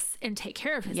heal. Yes, and take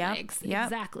care of his legs. Yep.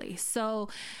 Exactly. So,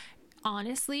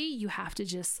 honestly, you have to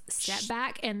just step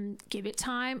back and give it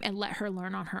time and let her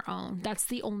learn on her own. That's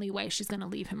the only way she's going to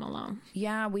leave him alone.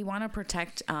 Yeah, we want to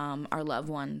protect our loved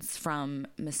ones from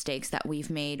mistakes that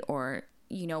we've made, or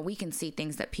we can see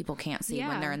things that people can't see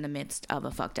when they're in the midst of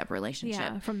a fucked up relationship.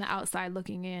 Yeah, from the outside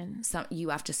looking in. So you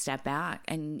have to step back,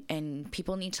 and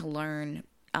people need to learn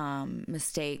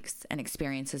mistakes and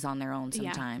experiences on their own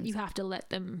sometimes. You have to let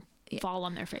them fall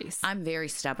on their face. I'm very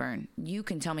stubborn. You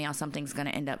can tell me how something's going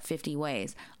to end up 50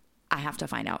 ways. I have to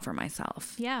find out for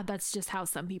myself. Yeah, that's just how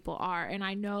some people are. And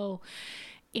I know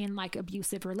in like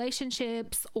abusive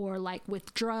relationships or like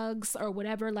with drugs or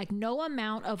whatever, like no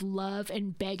amount of love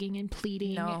and begging and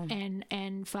pleading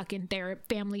and fucking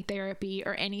family therapy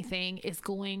or anything is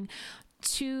going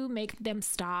to make them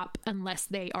stop unless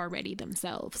they are ready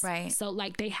themselves. Right. So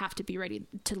like they have to be ready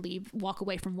to walk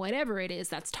away from whatever it is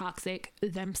that's toxic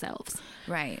themselves.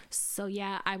 Right. So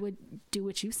yeah, I would do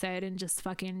what you said and just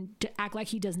fucking act like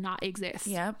he does not exist.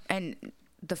 Yep. And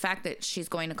the fact that she's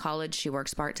going to college, she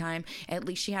works part-time, at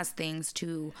least she has things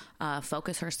to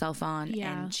focus herself on,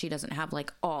 and she doesn't have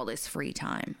like all this free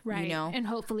time. Right. And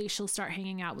hopefully she'll start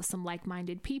hanging out with some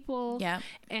like-minded people. Yeah.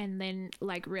 And then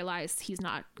like realize he's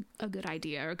not a good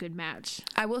idea or a good match.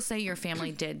 I will say your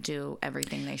family did do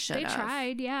everything they should have. They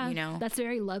tried, yeah. That's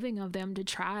very loving of them to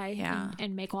try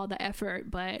and make all the effort,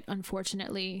 but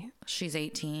unfortunately... She's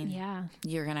 18. Yeah.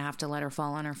 You're going to have to let her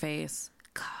fall on her face.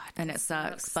 God. And it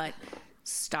sucks, but...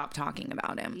 Stop talking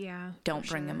about him. Yeah. Don't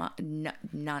bring him up.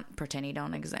 Not pretend he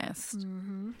don't exist.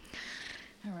 Mm-hmm.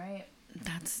 All right.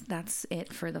 That's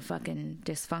it for the fucking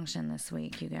dysfunction this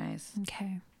week, you guys.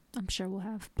 Okay. I'm sure we'll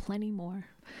have plenty more.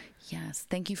 Yes.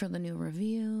 Thank you for the new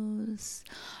reviews.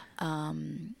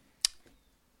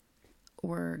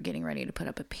 We're getting ready to put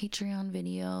up a Patreon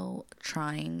video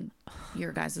trying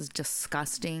your guys'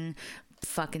 disgusting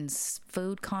fucking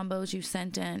food combos you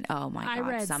sent in. Oh my God. I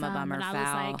read some of them are and foul.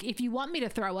 I was like, if you want me to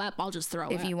throw up, I'll just throw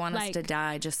up. If you want us to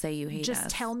die, just say you hate us. Just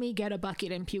tell me, get a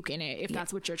bucket and puke in it if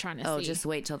that's what you're trying to see. Oh, just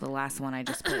wait till the last one I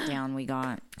just put down we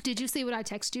got. Did you see what I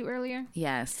texted you earlier?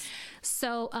 Yes.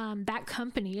 So that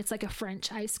company, it's like a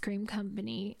French ice cream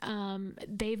company.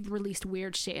 They've released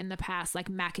weird shit in the past, like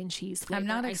mac and cheese flavor. I'm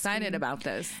not ice excited cream. about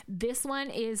this. This one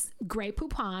is Grey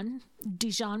Poupon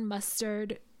Dijon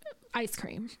mustard ice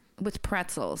cream With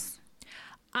pretzels.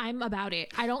 I'm about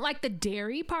it. I don't like the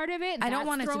dairy part of it. I don't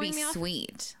want it to throwing be me off.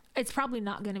 sweet. It's probably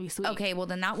not going to be sweet. Okay, well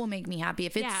then that will make me happy.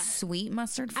 If it's sweet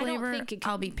mustard flavor,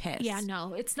 I'll be pissed. Yeah,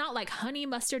 no, it's not like honey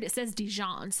mustard. It says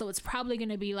Dijon, so it's probably going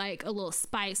to be like a little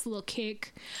spice, a little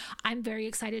kick. I'm very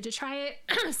excited to try it.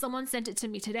 Someone sent it to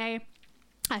me today.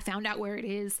 I found out where it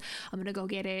is. I'm going to go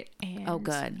get it. And oh,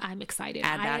 good. I'm excited.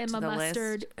 Add that I am to a the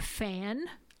mustard list. fan.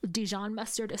 Dijon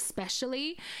mustard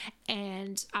especially,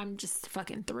 and I'm just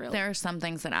fucking thrilled. There are some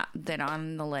things that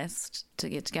on the list to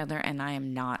get together, and I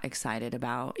am not excited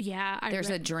about. Yeah, there's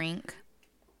a drink.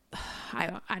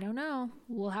 I don't know.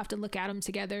 We'll have to look at them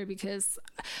together because,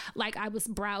 like, I was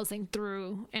browsing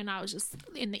through and I was just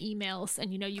in the emails,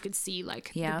 and you could see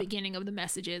like the beginning of the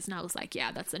messages, and I was like,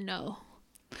 yeah, that's a no.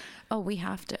 Oh, we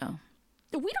have to.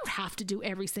 We don't have to do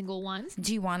every single one.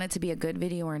 Do you want it to be a good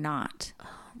video or not? Oh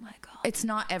my God. It's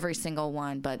not every single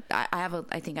one, but I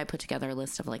think I put together a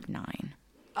list of like 9.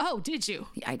 Oh, did you?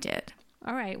 I did.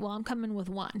 All right. Well, I'm coming with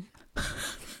 1.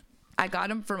 I got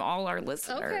them from all our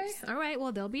listeners. Okay. All right.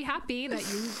 Well, they'll be happy that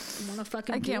you want to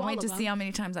fucking. I can't wait to see how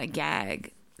many times I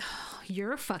gag.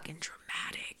 You're fucking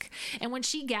dramatic. And when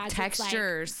she gags,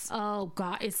 textures. It's like, oh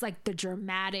God, it's like the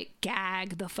dramatic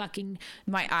gag, the fucking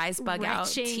my eyes bug out,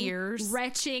 tears,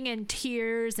 retching and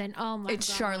tears, and oh my God.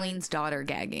 It's Charlene's daughter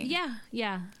gagging.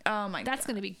 Yeah. Oh my God. That's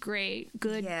gonna be great.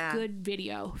 Good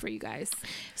video for you guys.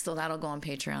 So that'll go on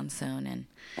Patreon soon. And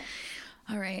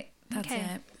all right, that's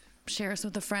it. Share us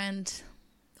with a friend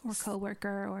or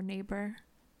coworker or neighbor.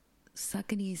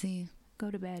 Suck it easy. Go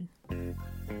to bed.